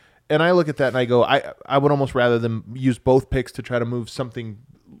something. And I look at that and I go, I would almost rather them use both picks to try to move something,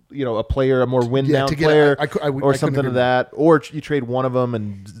 a player, a more win-down player or something of that. Or you trade one of them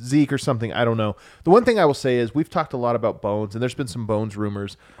and Zeke or something. I don't know. The one thing I will say is we've talked a lot about Bones, and there's been some Bones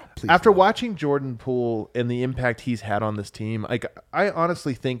rumors. After watching Jordan Poole and the impact he's had on this team, I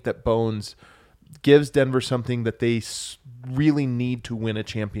honestly think that Bones gives Denver something that they really need to win a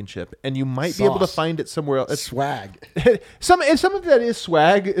championship, and you might be able to find it somewhere else. Swag. Some of that is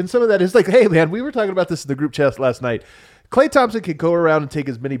swag, and some of that is like, hey man, we were talking about this in the group chat last night. Klay Thompson can go around and take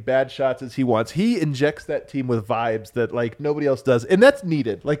as many bad shots as he wants. He injects that team with vibes that like nobody else does, and that's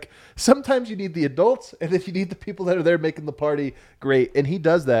needed. Like sometimes you need the adults, and if you need the people that are there making the party, great. And he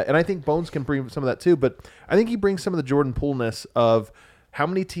does that, and I think Bones can bring some of that too. But I think he brings some of the Jordan Poole-ness of how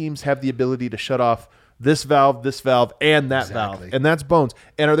many teams have the ability to shut off this valve, and that valve. And that's Bones.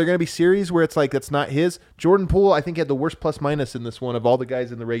 And are there going to be series where it's like that's not his? Jordan Poole, I think, had the worst plus-minus in this one of all the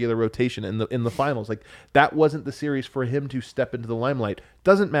guys in the regular rotation in the finals. Like, that wasn't the series for him to step into the limelight.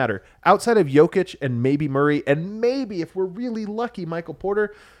 Doesn't matter. Outside of Jokic and maybe Murray, and maybe, if we're really lucky, Michael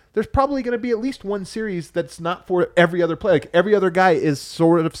Porter, there's probably going to be at least one series that's not for every other player. Like, every other guy is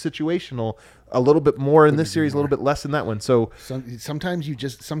sort of situational. A little bit more in this series, a little bit less in that one. So sometimes you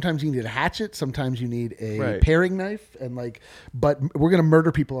need a hatchet, sometimes you need a paring knife, but we're gonna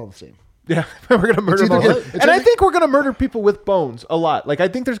murder people all the same. Yeah, we're gonna murder them all. And I think we're gonna murder people with Bones a lot. Like, I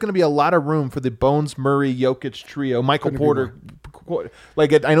think there's gonna be a lot of room for the Bones, Murray, Jokic trio, Michael Porter.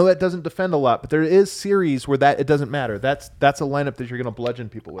 Like, I know that doesn't defend a lot, but there is series where it doesn't matter. That's a lineup that you're gonna bludgeon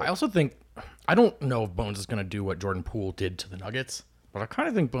people with. I also think, I don't know if Bones is gonna do what Jordan Poole did to the Nuggets, but I kind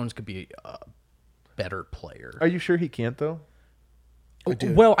of think Bones could be better player. Are you sure he can't, though?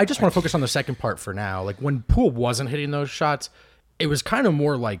 Well, I just want to focus on the second part for now. Like, when Poole wasn't hitting those shots, it was kind of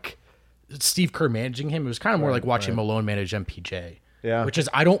more like Steve Kerr managing him. It was kind of more like watching Malone manage MPJ. Yeah. Which is,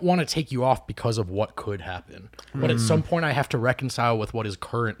 I don't want to take you off because of what could happen. But at some point, I have to reconcile with what is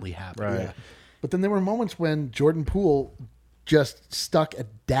currently happening. Right. Yeah. But then there were moments when Jordan Poole just stuck a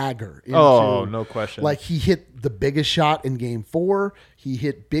dagger into, no question. Like, he hit the biggest shot in game 4. He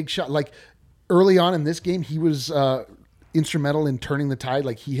hit big shot. Like, early on in this game, he was instrumental in turning the tide.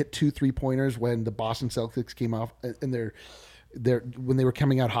 Like, he hit 2 3-pointers when the Boston Celtics came off and when they were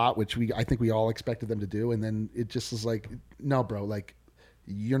coming out hot, which I think we all expected them to do. And then it just was like, no, bro, like,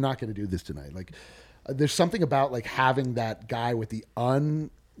 you're not going to do this tonight. Like, there's something about like having that guy with the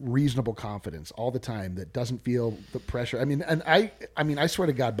unreasonable confidence all the time that doesn't feel the pressure. I mean, I swear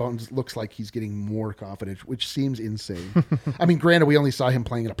to God, Bones looks like he's getting more confident, which seems insane. I mean, granted, we only saw him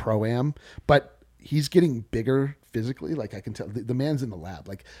playing in a pro-am, but he's getting bigger physically. Like, I can tell the man's in the lab.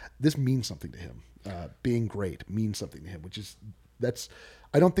 Like, this means something to him. Being great means something to him,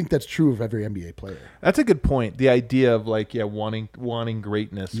 I don't think that's true of every NBA player. That's a good point. The idea of like, wanting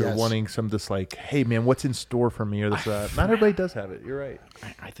greatness or wanting some this like, hey man, what's in store for me or this. Not everybody does have it. You're right.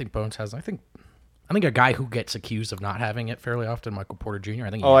 I think Bones has. I think a guy who gets accused of not having it fairly often, Michael Porter Jr. I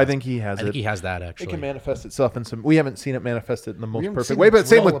think he has it. I think he has that actually. It can manifest itself in some. We haven't seen it manifested in the most perfect way, but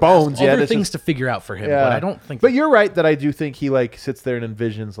same with Bones. There are things to figure out for him, but I don't think. But you're right that I do think he like sits there and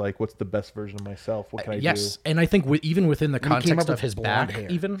envisions like, what's the best version of myself? What can I do? Yes, and I think even within the context of his back,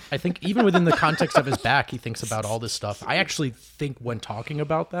 even within the context of his back, he thinks about all this stuff. I actually think when talking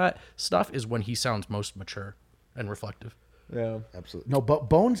about that stuff is when he sounds most mature and reflective. Yeah, absolutely. No, but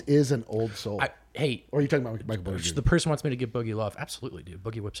Bones is an old soul. Or are you talking about Michael Porter Jr.? The person wants me to give Boogie love. Absolutely, dude.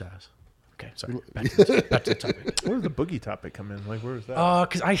 Boogie whips ass. Okay, sorry. Back to the topic. Where did the Boogie topic come in? Like, where was that?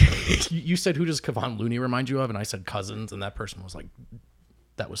 Because you said, who does Kevon Looney remind you of? And I said Cousins, and that person was like,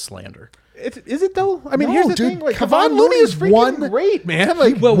 that was slander. Is it though? I mean, here's the thing. Like, Kevon Looney is freaking great, man.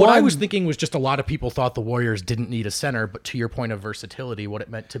 Like, what I was thinking was just a lot of people thought the Warriors didn't need a center, but to your point of versatility, what it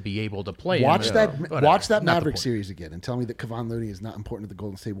meant to be able to play. Watch that Maverick series again and tell me that Kevon Looney is not important to the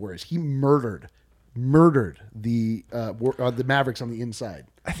Golden State Warriors. He murdered the Mavericks on the inside.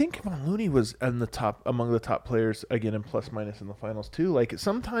 I think Kevon Looney was among the top players again in plus minus in the finals too. Like,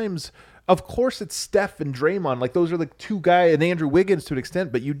 sometimes, of course, it's Steph and Draymond. Like, those are like two guys, and Andrew Wiggins to an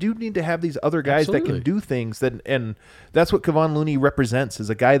extent. But you do need to have these other guys that can do things. And that's what Kevon Looney represents, is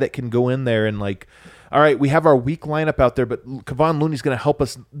a guy that can go in there and like, all right, we have our weak lineup out there, but Kevon Looney's going to help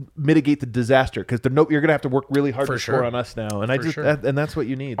us mitigate the disaster because you're going to have to work really hard to score on us now. And and that's what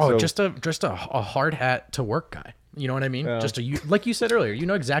you need. Oh, so. just a hard hat to work guy. You know what I mean? Yeah. Like you said earlier, you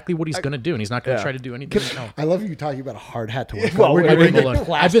know exactly what he's going to do, and he's not going to try to do anything else. I love you talking about a hard hat to work.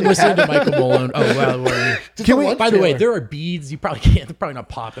 I've been listening to Michael Malone. Oh, wow. By the way, there are beads. You probably can't. They're probably not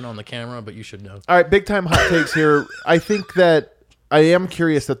popping on the camera, but you should know. All right, big time hot takes here. I think that I am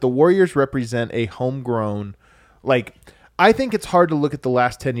curious that the Warriors represent a homegrown, like, I think it's hard to look at the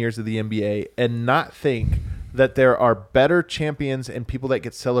last 10 years of the NBA and not think that there are better champions and people that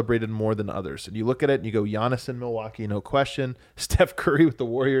get celebrated more than others. And you look at it and you go, Giannis in Milwaukee, no question. Steph Curry with the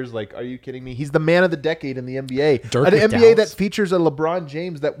Warriors, like, are you kidding me? He's the man of the decade in the NBA. An NBA that features a LeBron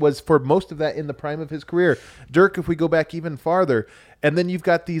James that was for most of that in the prime of his career. Dirk, if we go back even farther. And then you've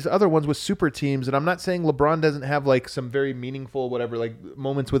got these other ones with super teams. And I'm not saying LeBron doesn't have like some very meaningful whatever like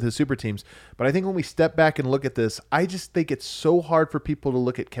moments with his super teams. But I think when we step back and look at this, I just think it's so hard for people to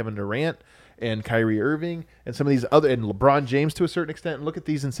look at Kevin Durant and Kyrie Irving and some of these other, and LeBron James to a certain extent, and look at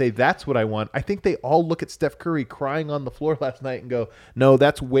these and say, that's what I want. I think they all look at Steph Curry crying on the floor last night and go, no,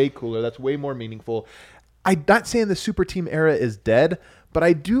 that's way cooler. That's way more meaningful. I'm not saying the super team era is dead, But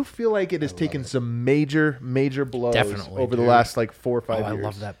I do feel like it has taken some major blows over the last like 4 or 5 years. I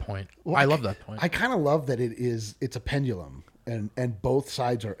love that point. I love that point. I kind of love that it's a pendulum, and both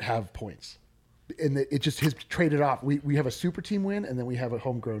sides have points. And it just has traded off. We have a super team win, and then we have a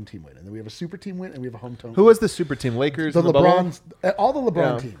homegrown team win, and then we have a super team win, and we have a hometown. Who was the super team? Lakers, the in the LeBrons, bubble? all the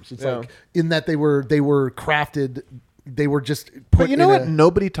LeBron teams. It's like in that they were crafted. They were just put. But you know what?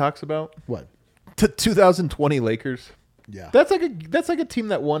 Nobody talks about What? 2020 Lakers. Yeah, that's like a team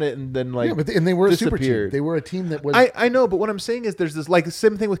that won it and then like and they were a super team. disappeared. They were a team that was. I know, but what I'm saying is there's this like the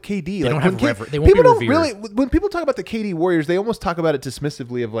same thing with KD. They like don't have they won't people be don't revered. really when people talk about the KD Warriors, they almost talk about it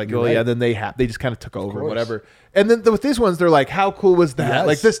dismissively of like, yeah, then they just kind of took over, whatever. And then with these ones, they're like, how cool was that? Yes.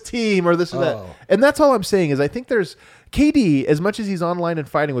 Like this team or this or that. And that's all I'm saying is I think there's KD, as much as he's online and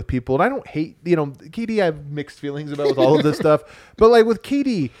fighting with people, and I don't hate, KD I have mixed feelings about with all of this stuff. But like with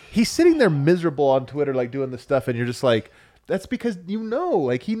KD, he's sitting there miserable on Twitter, like doing this stuff, and you're just like, that's because like Do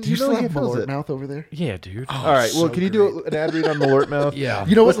you he still have feels Malort it. Mouth over there? Yeah, dude. All right, well, can you do an ad read on Malort Mouth? Yeah.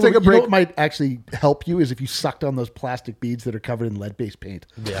 You know what? Let's take a break. What might actually help you is if you sucked on those plastic beads that are covered in lead-based paint.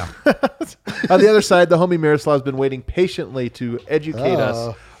 Yeah. On the other side, the homie Miroslav's been waiting patiently to educate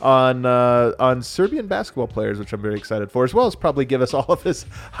us on Serbian basketball players, which I'm very excited for, as well as probably give us all of his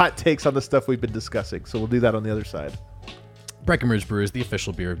hot takes on the stuff we've been discussing. So we'll do that on the other side. Breckenridge Brew is the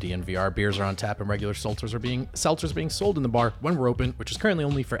official beer of DNVR. Beers are on tap and regular seltzers are being sold in the bar when we're open, which is currently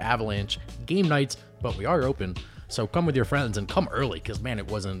only for Avalanche game nights, but we are open. So come with your friends and come early because, man, it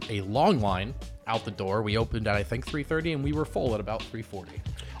wasn't a long line out the door. We opened at, I think, 3:30 and we were full at about 3:40.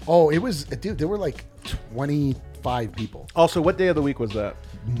 Oh, it was, dude, there were like 25 people. Also, what day of the week was that?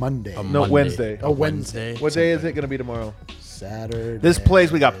 Monday. No, Wednesday. Oh, Wednesday. What day is it going to be tomorrow? Saturday. This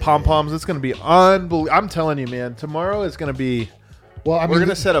place, we got pom-poms. It's going to be unbelievable. I'm telling you, man. Tomorrow is going to be... Well, I mean, we're going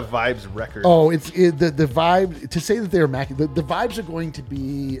to set a vibes record. Oh, the vibe, to say that they're immaculate, the vibes are going to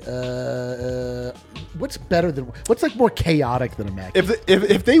be, what's like more chaotic than immaculate?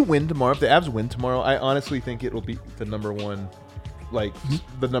 If they win tomorrow, if the Avs win tomorrow, I honestly think it will be the number one,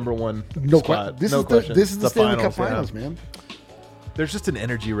 spot. This is the Stanley Cup Finals, man. There's just an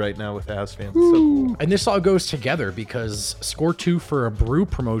energy right now with Avs fans. It's so cool. And this all goes together because score 2 for a brew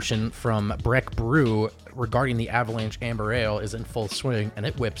promotion from Breck Brew regarding the Avalanche Amber Ale is in full swing, and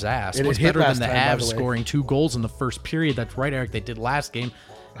it whips ass. It What's hit better than last the time, by Avs the way. scoring 2 goals in the first period? That's right, Eric. They did last game.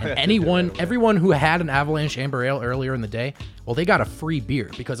 And everyone who had an Avalanche Amber Ale earlier in the day, well, they got a free beer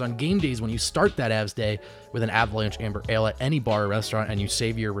because on game days, when you start that Avs day with an Avalanche Amber Ale at any bar or restaurant and you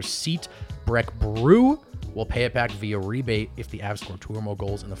save your receipt, Breck Brew will pay it back via rebate if the Avs score 2 or more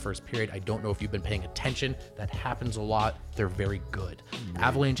goals in the first period. I don't know if you've been paying attention. That happens a lot. They're very good.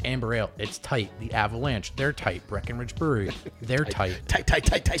 Avalanche Amber Ale, it's tight. The Avalanche, they're tight. Breckenridge Brewery, they're tight.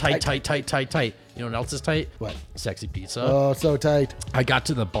 Tight. You know what else is tight? What? Sexy pizza. Oh, so tight. I got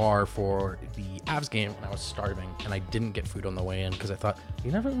to the bar for the Avs game and I was starving and I didn't get food on the way in because I thought,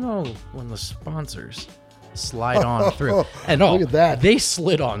 you never know when the sponsors slide on through. And look at that. They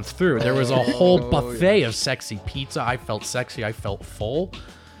slid on through. There was a whole buffet of sexy pizza. I felt sexy. I felt full.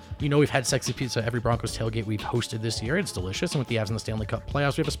 You know, we've had sexy pizza every Broncos tailgate we've hosted this year. It's delicious. And with the Avs in the Stanley Cup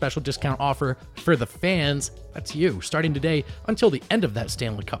playoffs, we have a special discount offer for the fans. That's you. Starting today until the end of that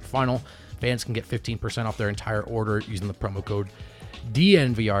Stanley Cup final, fans can get 15% off their entire order using the promo code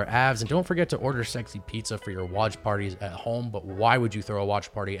DNVRAVs. And don't forget to order sexy pizza for your watch parties at home. But why would you throw a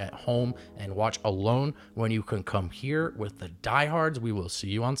watch party at home and watch alone when you can come here with the diehards? We will see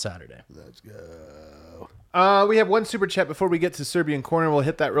you on Saturday. Let's go. We have one super chat before we get to Serbian Corner. We'll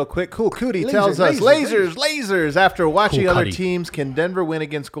hit that real quick. Cool Cootie tells us, lasers. After watching Cool other Cuddy. teams, can Denver win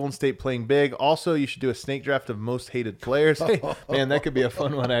against Golden State playing big? Also, you should do a snake draft of most hated players. Hey, man, that could be a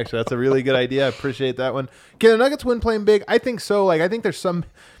fun one, actually. That's a really good idea. I appreciate that one. Can the Nuggets win playing big? I think so. I think there's some...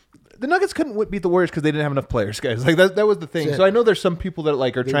 The Nuggets couldn't beat the Warriors because they didn't have enough players, guys. That was the thing. So I know there's some people that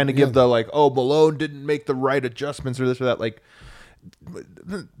are trying to give the Malone didn't make the right adjustments or this or that.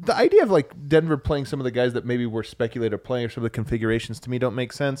 The idea of Denver playing some of the guys that maybe were speculated playing or some of the configurations to me don't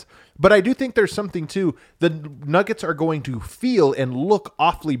make sense. But I do think there's something too. The Nuggets are going to feel and look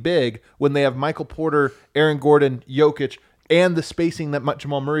awfully big when they have Michael Porter, Aaron Gordon, Jokic, and the spacing that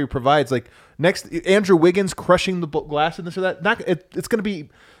Jamal Murray provides. Next, Andrew Wiggins crushing the glass and this or that. It's going to be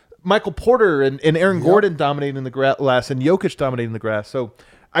Michael Porter and Aaron Gordon dominating the glass and Jokic dominating the grass. So,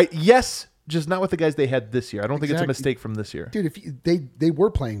 just not with the guys they had this year. I don't think it's a mistake from this year. Dude, they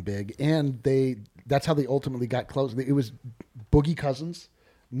were playing big, and that's how they ultimately got close. It was Boogie Cousins,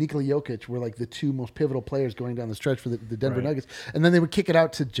 Nikola Jokic were the two most pivotal players going down the stretch for the Denver Nuggets. And then they would kick it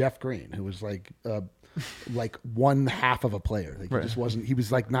out to Jeff Green, who was one half of a player. He just wasn't. He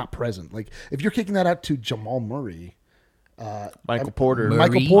was not present. If you're kicking that out to Jamal Murray, Michael Porter.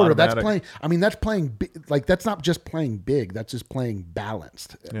 Michael Porter. That's Automatic. playing. I mean, that's playing like that's not just playing big. That's just playing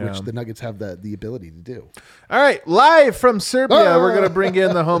balanced, which the Nuggets have the ability to do. All right, live from Serbia, we're going to bring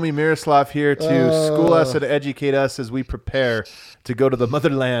in the homie Miroslav here to school us and educate us as we prepare to go to the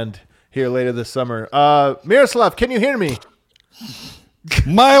motherland here later this summer. Miroslav, can you hear me?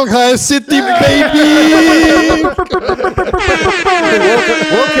 Mile High City, baby! Woke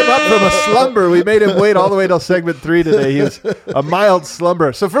him up from a slumber. We made him wait all the way till segment 3 today. He was a mild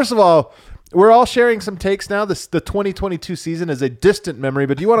slumber. So first of all, we're all sharing some takes now. The 2022 season is a distant memory,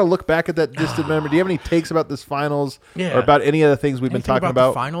 but do you want to look back at that distant memory? Do you have any takes about this finals or about any of the things we've been talking about?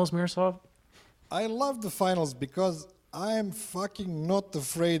 The finals, Miroslav? I love the finals because I am fucking not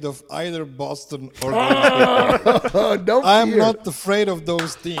afraid of either Boston or Golden State. I'm not afraid of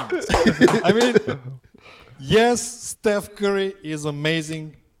those teams. I mean, yes, Steph Curry is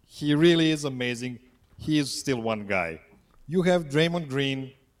amazing. He really is amazing. He is still one guy. You have Draymond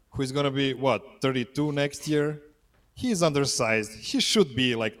Green, who is going to be, 32 next year? He is undersized. He should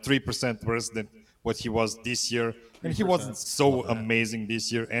be like 3% worse than what he was this year. And he wasn't so amazing this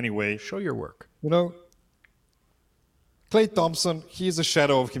year anyway. Show your work. You know? Klay Thompson, he's a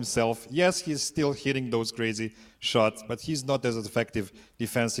shadow of himself. Yes, he's still hitting those crazy shots, but he's not as effective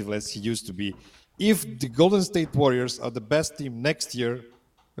defensively as he used to be. If the Golden State Warriors are the best team next year,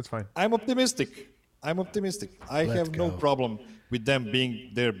 that's fine. I'm optimistic. I have no problem with them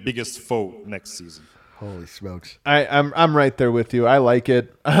being their biggest foe next season. Holy smokes! I'm right there with you. I like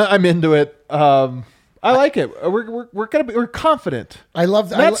it. I'm into it. I like it. We're confident. I love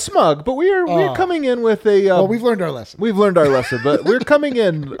that. Not smug, but we're coming in with a. Well, we've learned our lesson. But we're coming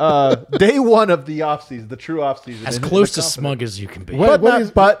in day one of the offseason, the true offseason, as close to smug as you can be. But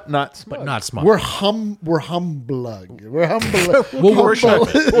not smug. But not smug. We're humbug. We're humbug. We'll workshop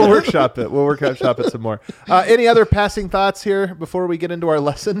it. We'll workshop it some more. Any other passing thoughts here before we get into our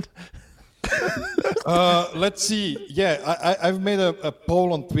lesson? Let's see. Yeah, I've made a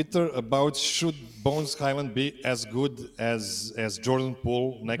poll on Twitter about should Bones Highland be as good as Jordan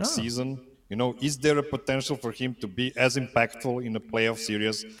Poole next season. You know, is there a potential for him to be as impactful in a playoff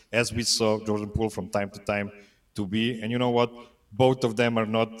series as we saw Jordan Poole from time to time to be? And you know what? Both of them are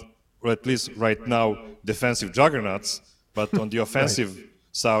not, or at least right now, defensive juggernauts. But on the offensive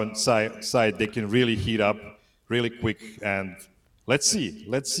side, they can really heat up really quick. And let's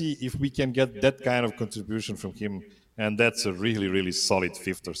see if we can get that kind of contribution from him. And that's a really, really solid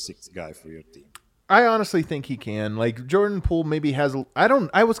 5th or 6th guy for your team. I honestly think he can. Like Jordan Poole maybe has. I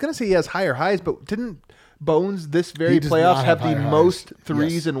was going to say he has higher highs, but didn't Bones this very playoffs have the most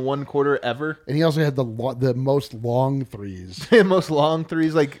threes in one quarter ever? And he also had the most long threes. Most long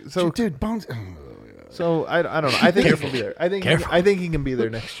threes, like so. Dude, Bones. So I don't know. I think he can be there. I think he can be there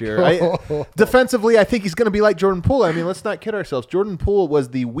next year. Defensively, I think he's going to be like Jordan Poole. I mean, let's not kid ourselves. Jordan Poole was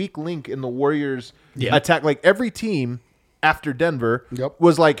the weak link in the Warriors' attack. Like every team after Denver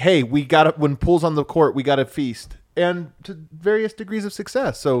was like, "Hey, we got to when Poole's on the court, we got to feast," and to various degrees of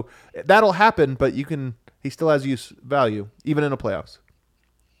success. So that'll happen, but he still has use value even in the playoffs.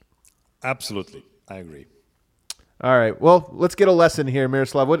 Absolutely, I agree. All right. Well, let's get a lesson here,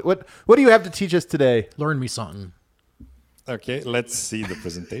 Miroslav. What do you have to teach us today? Learn me something. Okay, let's see the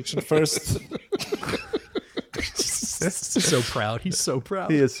presentation first. So proud. He's so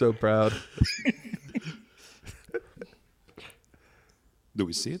proud. He is so proud. Do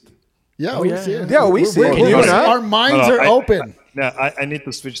we see it? Yeah, we see it. Yeah, we see it. Our minds are open. I need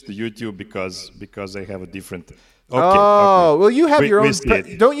to switch to YouTube because I have a different. Okay, well, you have your own.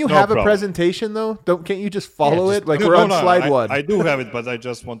 Don't you have problem. A presentation though? Can't you just follow it? Like we're on slide 1. I do have it, but I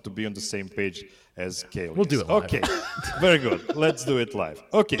just want to be on the same page as Kale. We'll do it live. Okay, very good. Let's do it live.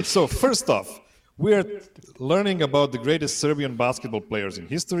 Okay, so first off, we are learning about the greatest Serbian basketball players in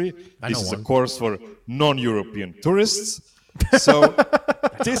history. This is a course for non-European tourists. So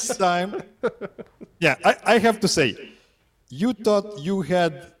this time, I have to say, you thought you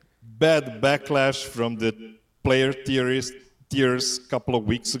had bad backlash from the player tiers a couple of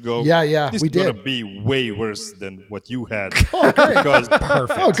weeks ago. Yeah, this we is gonna did. be way worse than what you had. Oh, great.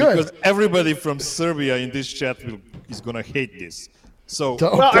 Because everybody from Serbia in this chat is gonna hate this. So,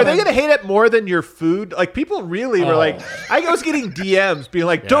 are they gonna hate it more than your food? Like people really were like, I was getting DMs being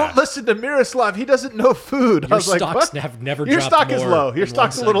like, "Don't listen to Miroslav. He doesn't know food." I was like, stocks "What? have never Your dropped stock is more low. Your in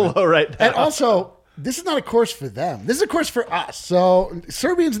stock's one a little segment." low right now." And also, this is not a course for them. This is a course for us. So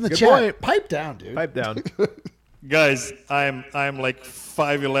Serbians in the chat, point. pipe down, dude. Pipe down. guys, I'm like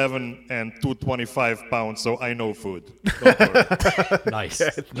 5'11" and 225 pounds, so I know food. Don't worry. Nice.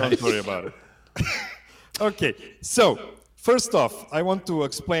 Don't worry about it. Okay, so First off, I want to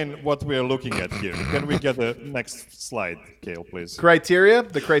explain what we are looking at here. Can we get the next slide, Kale, please?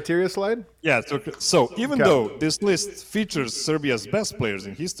 The criteria slide? Yeah, so even though this list features Serbia's best players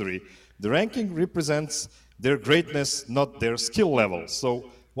in history, the ranking represents their greatness, not their skill level.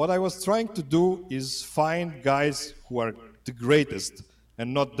 So what I was trying to do is find guys who are the greatest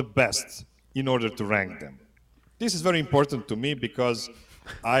and not the best in order to rank them. This is very important to me because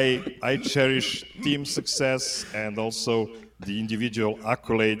I cherish team success and also the individual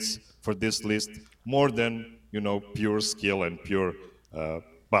accolades for this list more than, pure skill and pure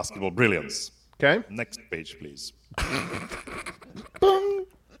basketball brilliance. Okay. Next page, please.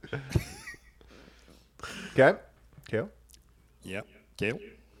 Okay. Kale. Yeah, Kale.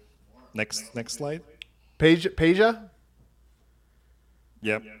 Next slide. Peja?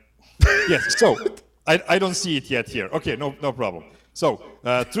 Yeah. Yes, so I don't see it yet here. Okay, no problem. So,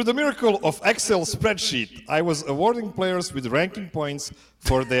 through the miracle of Excel spreadsheet, I was awarding players with ranking points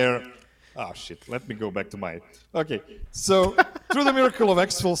for their... Oh, shit. Let me go back to my... Okay. So, through the miracle of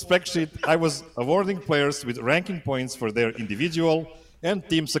Excel spreadsheet, I was awarding players with ranking points for their individual and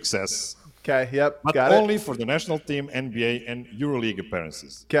team success. Okay, yep, But got it. only for the national team, NBA, and EuroLeague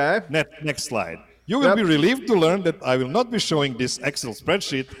appearances. Okay. Next slide. You will be relieved to learn that I will not be showing this Excel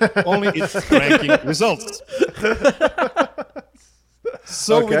spreadsheet, only its ranking results.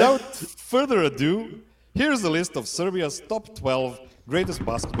 So without further ado, here's the list of Serbia's top 12 greatest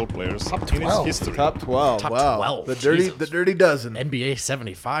basketball players in its history. Top 12. Top wow. 12. The Jesus. dirty dozen. NBA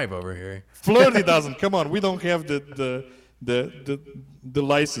 75 over here. Flirty dozen. Come on, we don't have the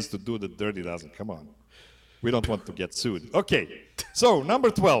license to do the dirty dozen. Come on. We don't want to get sued. Okay. So, number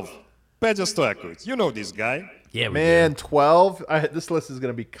 12, Peja Stojakovic. You know this guy. Yeah, we Man, 12. This list is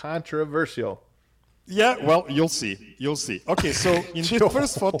going to be controversial. Yeah, well, you'll see. Okay, so in this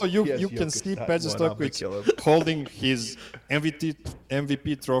first photo, you can see Peja Stojakovic Stojakovic holding his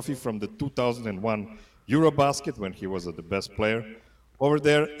MVP trophy from the 2001 Eurobasket when he was the best player over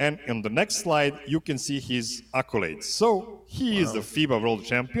there. And on the next slide, you can see his accolades. So he is the FIBA World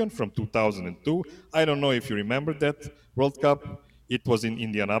Champion from 2002. I don't know if you remember that World Cup. It was in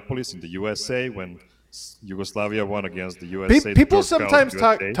Indianapolis in the USA when Yugoslavia won against the USA. People sometimes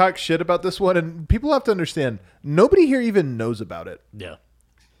talk shit about this one, and people have to understand, nobody here even knows about it. Yeah.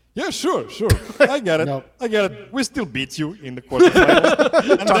 Yeah, sure. I get it. We still beat you in the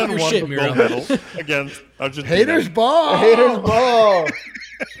quarterfinals. And then won the gold medal against Argentina. Haters ball.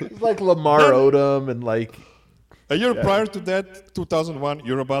 It's like Lamar Odom and like... A year prior to that, 2001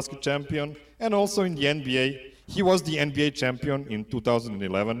 Eurobasket champion. And also in the NBA, he was the NBA champion in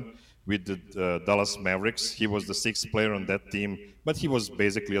 2011 with the Dallas Mavericks. He was the sixth player on that team, but he was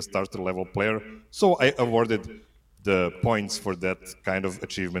basically a starter-level player. So I awarded the points for that kind of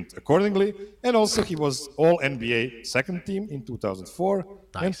achievement accordingly. And also he was All-NBA second team in 2004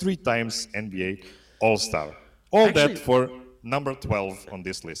 and 3 times NBA All-Star. That for number 12 on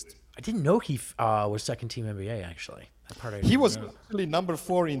this list. I didn't know he was second team NBA, actually. That part I He was didn't know. actually number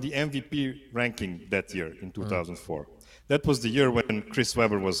 4 in the MVP ranking that year in 2004. That was the year when Chris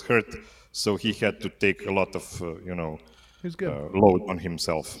Webber was hurt, so he had to take a lot of, load on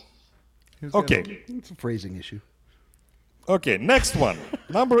himself. Okay. It's a phrasing issue. Okay, next one.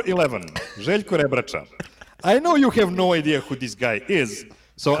 Number 11, Željko Rebrača. I know you have no idea who this guy is,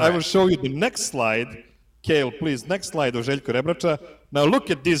 so I will show you the next slide. Kale, please, next slide of Željko Rebrača. Now look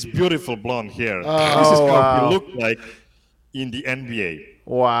at this beautiful blonde hair. This is how he looked like in the NBA.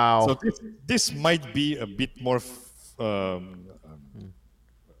 Wow. So this might be a bit more...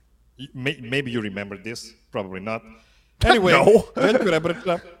 maybe you remember this, probably not. Anyway, Željko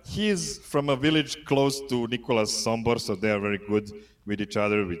Rebrača, he is from a village close to Nikola's Sombor, so they are very good with each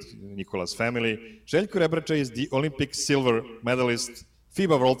other, with Nikola's family. Željko Rebrača is the Olympic silver medalist,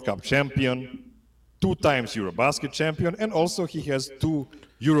 FIBA World Cup champion, 2 times Eurobasket champion, and also he has 2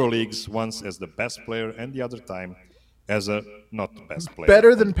 EuroLeagues, once as the best player and the other time as a not the best player.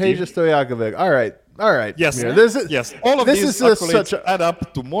 Better than Peja Stojakovic. All right. Yes, Mira, yes. All of these accolades add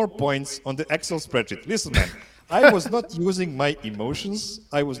up to more points on the Excel spreadsheet. Listen, man, I was not using my emotions.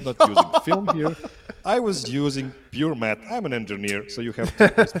 I was not using film here. I was using pure math. I'm an engineer, so you have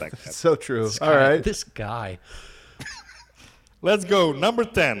to respect that. So true. All right. This guy. Let's go. Number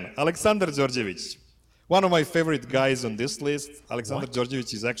 10, Aleksandar Đorđević. One of my favorite guys on this list. Aleksandar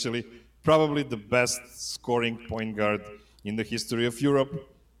Đorđević is actually probably the best scoring point guard in the history of Europe.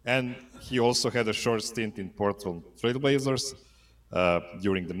 And he also had a short stint in Portland Trailblazers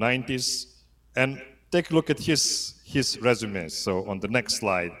during the 90s. And take a look at his resume. So on the next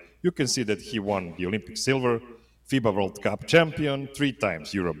slide, you can see that he won the Olympic silver, FIBA World Cup champion, 3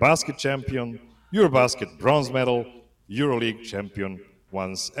 times Eurobasket champion, Eurobasket bronze medal, EuroLeague champion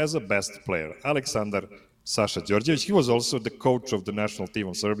once as a best player, Aleksandar Sasha Djordjevic. He was also the coach of the national team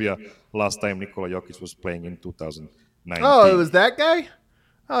of Serbia last time Nikola Jokic was playing in 2019. Oh, it was that guy?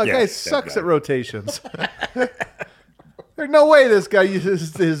 Oh, that Yeah, guy that sucks guy. at rotations. There's no way this guy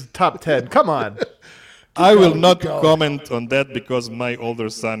uses his top 10. Come on. I will not comment on that because my older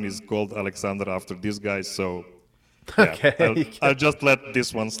son is called Alexander after this guy, so yeah, Okay. I'll just let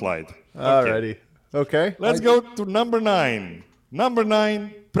this one slide. Alrighty. Okay. Let's go to number 9. Number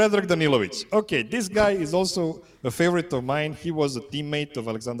 9, Predrag Danilovic. Okay, this guy is also a favorite of mine. He was a teammate of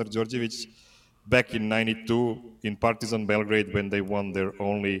Aleksandar Djordjevic back in '92 in Partizan Belgrade when they won their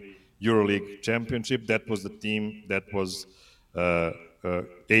only EuroLeague championship. That was the team that was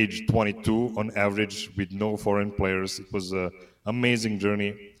age 22 on average with no foreign players. It was an amazing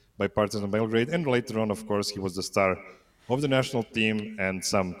journey by Partizan Belgrade. And later on, of course, he was the star of the national team and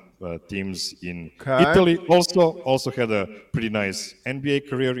some teams in Italy. Also had a pretty nice NBA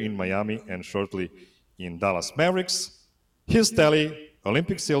career in Miami and shortly in Dallas Mavericks. His tally,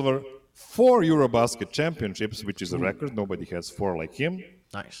 Olympic silver, 4 Eurobasket championships, which is a record. Nobody has 4 like him.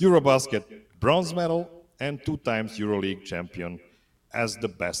 Nice. Eurobasket bronze medal and 2 times EuroLeague champion as the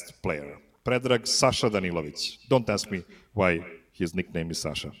best player. Predrag Sasha Danilovic. Don't ask me why his nickname is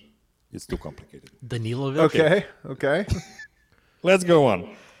Sasha. It's too complicated. Danilovic. Okay. Let's go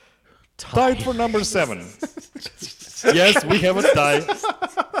on. Tied for number 7. Yes, we have a tie.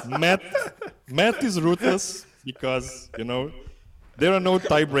 Matt is ruthless because, there are no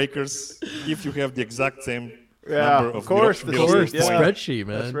tiebreakers if you have the exact same number of course, points. yeah. Spreadsheet,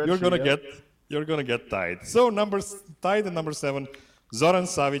 man. You're gonna get tied. So tied at number 7, Zoran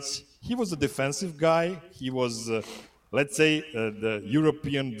Savic. He was a defensive guy. He was, let's say, the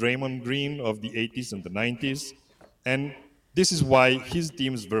European Draymond Green of the 80s and the 90s. And this is why his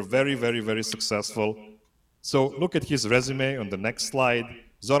teams were very, very, very successful. So look at his resume on the next slide.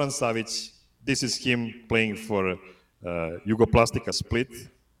 Zoran Savic, this is him playing for Jugoplastika Split,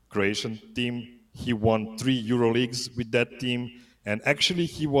 Croatian team. He won 3 EuroLeagues with that team. And actually,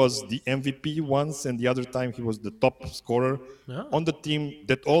 he was the MVP once, and the other time he was the top scorer on the team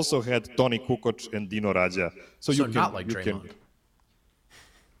that also had Toni Kukoc and Dino Radja. So not like Draymond.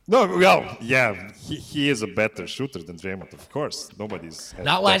 No, well, yeah, he is a better shooter than Draymond, of course. Nobody's...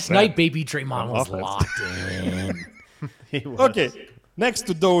 Not last night, baby. Draymond was locked in. Okay, next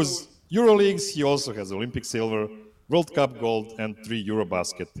to those EuroLeagues, he also has Olympic silver, World Cup gold, and 3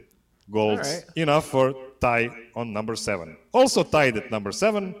 Eurobasket golds. All right. Enough for tie on number 7. Also tied at number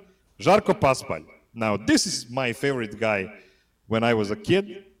 7, Žarko Paspalj. Now, this is my favorite guy when I was a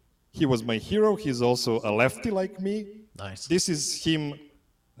kid. He was my hero. He's also a lefty like me. Nice. This is him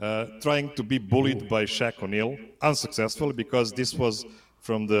trying to be bullied by Shaq O'Neal, unsuccessful because this was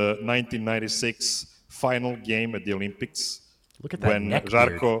from the 1996 final game at the Olympics. Look at that when neck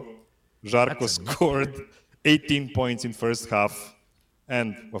beard. Žarko scored 18 points in first half,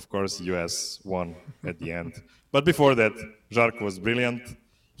 and of course US won at the end. But before that, Žarko was brilliant.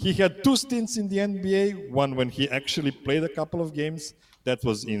 He had 2 stints in the NBA, one when he actually played a couple of games. That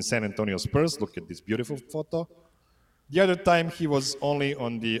was in San Antonio Spurs. Look at this beautiful photo. The other time he was only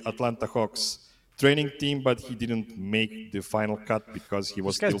on the Atlanta Hawks training team, but he didn't make the final cut because he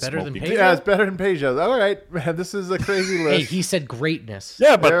was This guy's still better than smoking. Peyton. Yeah, it's better than Peja. All right, man, this is a crazy Hey, list. he said greatness.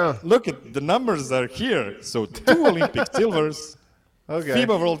 Yeah, but Yeah. look at the numbers are here. So 2 Olympic silvers, Okay.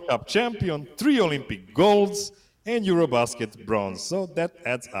 FIBA World Cup champion, 3 Olympic golds, and Eurobasket bronze. So that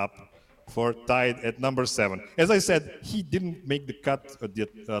adds up for tied at number 7. As I said, he didn't make the cut at the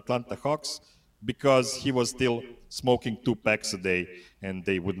Atlanta Hawks because he was still smoking 2 packs a day, and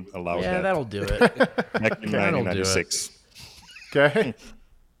they wouldn't allow Yeah, that that'll do it. back in that'll do it. 1996. Okay.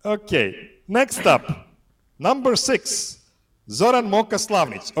 Okay, next up, number 6, Zoran Moka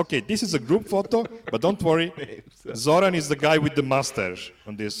Slavnic. Okay, this is a group photo, but don't worry, Zoran is the guy with the mustache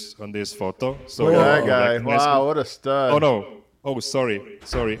on this photo. So Look you at that will guy. recognize Wow, him. what a stud. Oh no. Oh, sorry.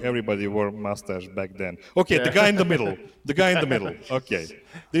 Everybody wore mustache back then. Okay, the guy in the middle. The guy in the middle. Okay,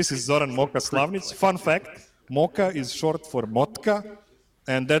 this is Zoran Moka Slavnic. Fun fact: Moka is short for motka,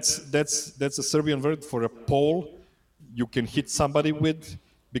 and that's a Serbian word for a pole you can hit somebody with,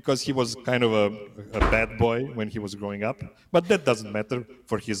 because he was kind of a bad boy when he was growing up. But that doesn't matter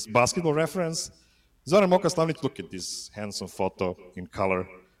for his basketball reference. Zoran Moka Slavnic, look at this handsome photo in color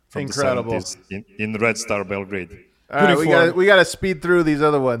from Incredible. the 70s in Red Star Belgrade. All right, Uniform. we got to speed through these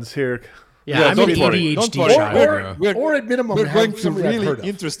other ones here. Yeah, I'm don't an worry, don't ADHD worry. child. bro. Or at minimum, we're have going to somebody I've really heard of.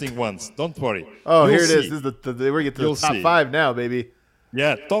 interesting ones. Don't worry. Oh, You'll here it is. see. This is we're getting to You'll the top see. 5 now, baby.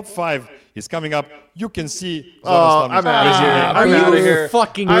 Yeah, top 5 is coming up. You can see. Oh, Zoran I'm Slavnic's out of resume. here. Are I'm you out of here.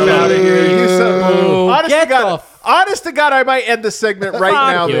 fucking I'm out of here. You Get honestly the got Honest to God, I might end this segment right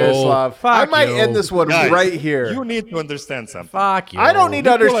now, you. Miroslav. Fuck I might you. end this one Guys, right here. You need to understand something. Fuck you. I don't need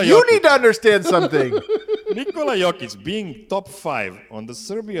to understand. You need to understand something. Nikola Jokic being top 5 on the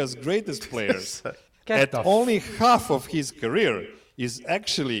Serbia's greatest players Get at the only half of his career is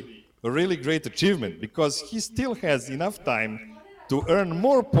actually a really great achievement because he still has enough time to earn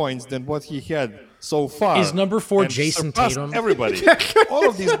more points than what he had so far. Is number 4 and Jason surpass Tatum? Everybody. All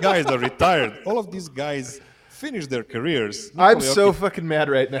of these guys are retired. All of these guys finished their careers. I'm Nikola so Jokic fucking mad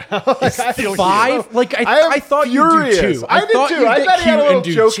right now. Like, still 5? Like am I thought furious. you'd do 2. I did thought too. you'd I get thought he had a cute little and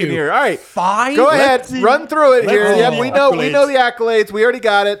do joke 2. in here. All right, 5? go ahead, Let's see. run through it here. Let's Yep, see we the know the accolades. accolades. We already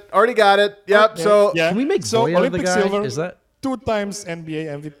got it. Yep. Okay. So Yeah. Can we make so Boya the Olympic guy? silver? Is that- 2 times NBA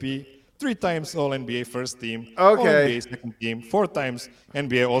MVP, 3 times All NBA first team, Okay. All NBA second team, 4 times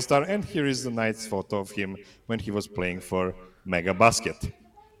NBA All Star, and here is the nice photo of him when he was playing for Mega Basket.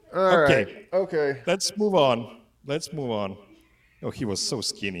 okay. Okay. Let's move on. Oh, he was so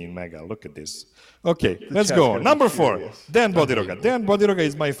skinny in Mega. Look at this. Okay, let's chat's go gonna on. be Number 4, furious. Dan Bodiroga. Dan Bodiroga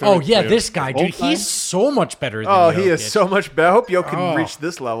is my favorite. Oh yeah, player this guy, of all dude. time. He's so much better than Oh, he is Jokic. so much better. I hope Yo can Oh. reach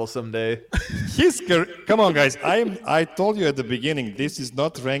this level someday. Come on, guys. I told you at the beginning, this is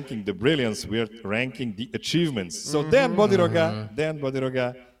not ranking the brilliance. We're ranking the achievements. So Dan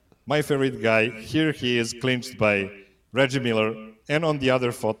Bodiroga, my favorite guy. Here he is clinched by Reggie Miller. And on the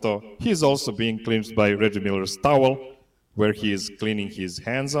other photo, he's also being clinched by Reggie Miller's towel, where he is cleaning his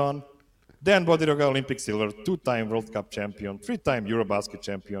hands on. Dan Bodiroga, Olympic silver, 2-time World Cup champion, 3-time Eurobasket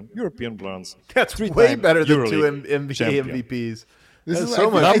champion, European bronze. That's 3-time way better than 2 EuroLeague NBA champion. MVPs. This That's is so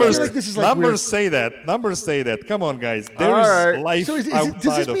much. I feel Numbers, like this is like numbers weird. say that. Numbers say that. Come on, guys. There All is right. life So does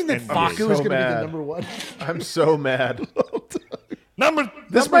outside this mean that of NBA. Facu is so going to be mad. the number 1? I'm so mad. This number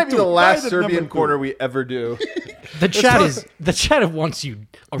might be 2, the last tied at Serbian number 2. corner we ever do. The chat wants you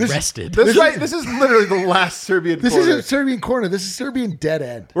arrested. This is literally the last Serbian This corner. isn't Serbian corner. This is Serbian dead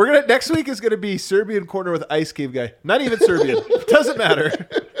end. Next week is gonna be Serbian corner with Ice Cave guy. Not even Serbian. Doesn't matter.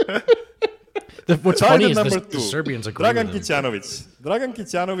 What's Tied funny at is number the 2, Serbians agree Dragan with him. Kicanovic. Dragan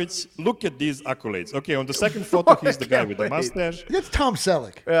Kicanovic, look at these accolades. Okay, on the second photo, he's the guy can't with the wait. mustache. That's Tom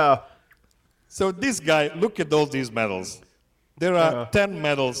Selleck. Yeah. So this guy, look at all these medals. There are 10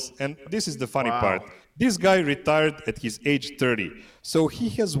 medals, and this is the funny part. This guy retired at his age 30. So he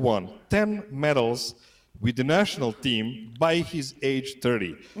has won 10 medals with the national team by his age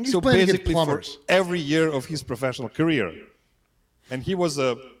 30. He's So playing against basically for plumbers. every year of his professional career. And he was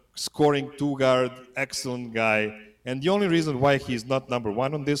a scoring 2-guard, excellent guy. And the only reason why he's not number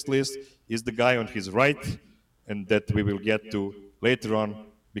 1 on this list is the guy on his right, and that we will get to later on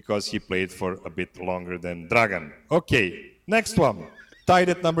because he played for a bit longer than Dragan. Okay, next one. Tied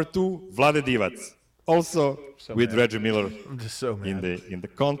at number 2, Vlade Divac. Also with Reggie Miller I'm just so mad. in the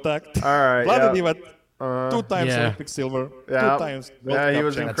contact. All right, Vlade yeah. Divac, 2 times Yeah. Olympic silver, Yeah. 2 times World Yeah, he Cup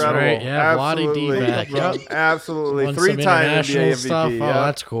was champion. incredible. right. Yeah, Vlade Absolutely. Divac. Yep. Absolutely. Won some 3-time NBA international MVP. stuff. Oh, yeah.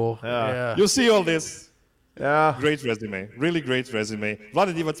 that's cool. Yeah. You see all this. Yeah. Great resume, really great resume.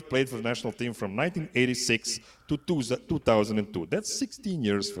 Vlade Divac played for the national team from 1986 to 2002. That's 16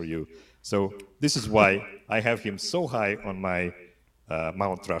 years for you. So this is why I have him so high on my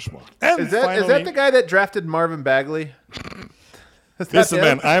Mount Rushmore. And Is that the guy that drafted Marvin Bagley? Is that Listen,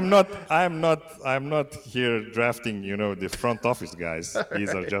 him? man, I'm not here drafting, the front office guys.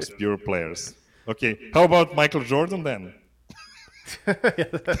 These are just pure players. Okay, how about Michael Jordan then?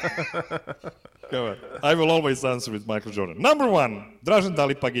 Come on. I will always answer with Michael Jordan. Number 1, Dražen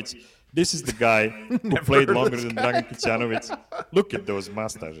Dalipagic. This is the guy who played longer than Dragan Kicanovic. Look at those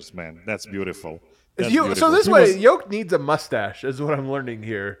mustaches, man. That's beautiful. That's So beautiful. this He way, was- Yoke needs a mustache, is what I'm learning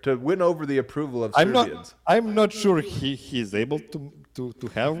here, to win over the approval of Serbians. I'm not sure he's able to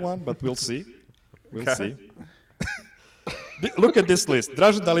have one, but we'll see. We'll see. Look at this list.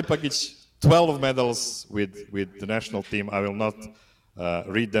 Dražen Dalipagic, 12 medals with the national team. I will not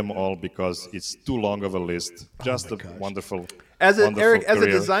read them all because it's too long of a list. Just a wonderful, wonderful Eric, as a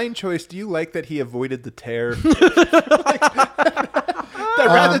career. design choice, do you like that he avoided the tear? That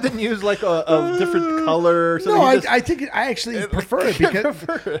rather than use like a different color or something. No, he just- I think I actually prefer it because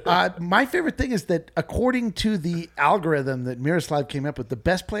my favorite thing is that according to the algorithm that Miroslav came up with, the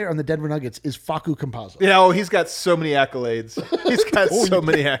best player on the Denver Nuggets is Facu Campazzo. he's got so many accolades. He's got so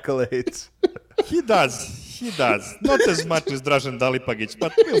many accolades. He does. Not as much as Dražen Dalipagic,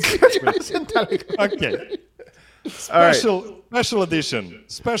 but we'll see. Okay. Special edition,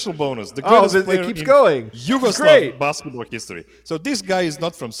 special bonus. The greatest it player keeps in going. Yugoslav Great. basketball history. So this guy is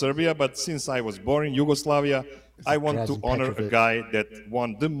not from Serbia, but since I was born in Yugoslavia, I want to Dražen honor a Petrovic. guy that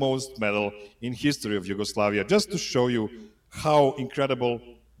won the most medal in history of Yugoslavia, just to show you how incredible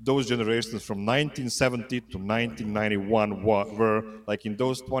those generations from 1970 to 1991 were like in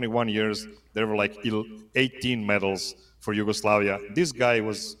those 21 years, there were like 18 medals for Yugoslavia. This guy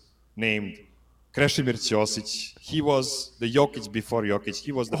was named Krešimir Ćosić. He was the Jokic before Jokic.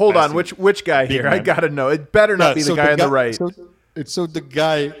 He was the Hold on, which guy here? man. I gotta know. It better not be the guy on the right. So the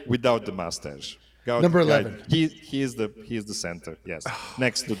guy without the mustache. Number 11. He is the center. Yes,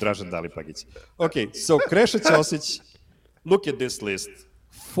 next to Dražen Dalipagić. Okay, so Krešo Ćosić. Look at this list.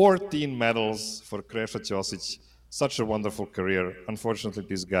 14 medals for Krešo Ćosić. Such a wonderful career. Unfortunately,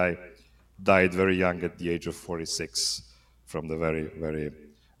 this guy died very young at the age of 46 from the very, very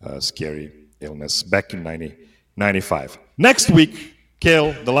scary illness back in 1995. Next week,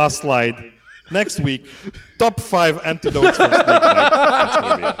 Kale, the last slide. Next week, top 5 antidotes for snake bite.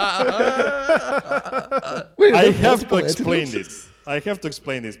 I have to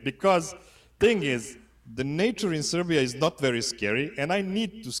explain this because thing is, the nature in Serbia is not very scary, and I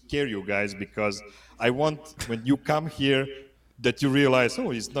need to scare you guys because I want, when you come here, that you realize,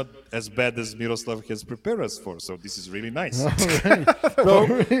 oh, it's not as bad as Miroslav has prepared us for, so this is really nice.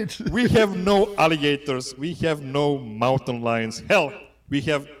 We have no alligators, we have no mountain lions. Hell, we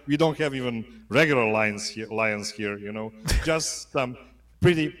don't have even regular lions here, you know, just some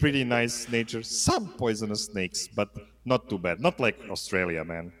pretty nice nature, some poisonous snakes, but not too bad. Not like Australia,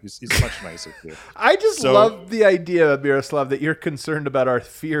 man. It's much nicer here. I just love the idea, Miroslav, that you're concerned about our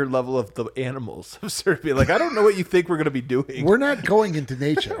fear level of the animals of Serbia. Like, I don't know what you think we're going to be doing. We're not going into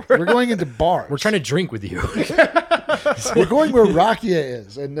nature. We're going into bars. We're trying to drink with you. We're going where Rakia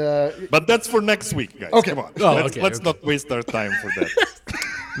is. And but that's for next week, guys. Okay. Come on. Let's not waste our time for that.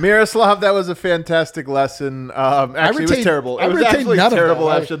 Miroslav, that was a fantastic lesson. Actually, it was terrible. It was actually none of terrible.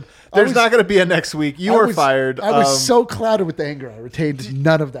 that. There's not going to be a next week. You were fired. I was so clouded with anger. I retained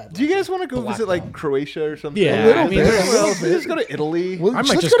none of that. Do you guys want to go visit like Croatia or something? Yeah, we just go to Italy. Well, I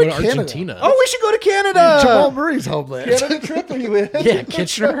might just go to Argentina. Oh, we should go to Canada. Jamal Murray's homeland. Canada trip? Are you in? Yeah,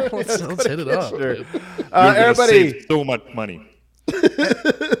 Kitchener. Let's hit it up. You're gonna Everybody, save so much money.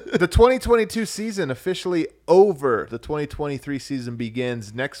 the 2022 season officially over. The 2023 season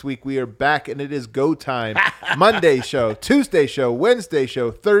begins. Next week we are back, and it is go time. Monday show, Tuesday show, Wednesday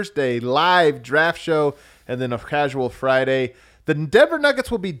show, Thursday live draft show, and then a casual Friday. The Denver Nuggets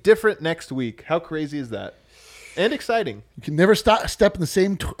will be different next week. How crazy is that? And exciting. You can never step in the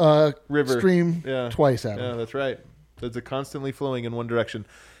same River stream twice, Adam. Yeah, that's right. It's constantly flowing in one direction.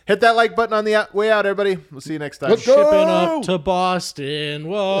 Hit that like button on the way out, everybody. We'll see you next time. Let's go! Shipping up to Boston.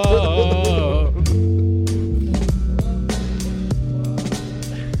 Whoa.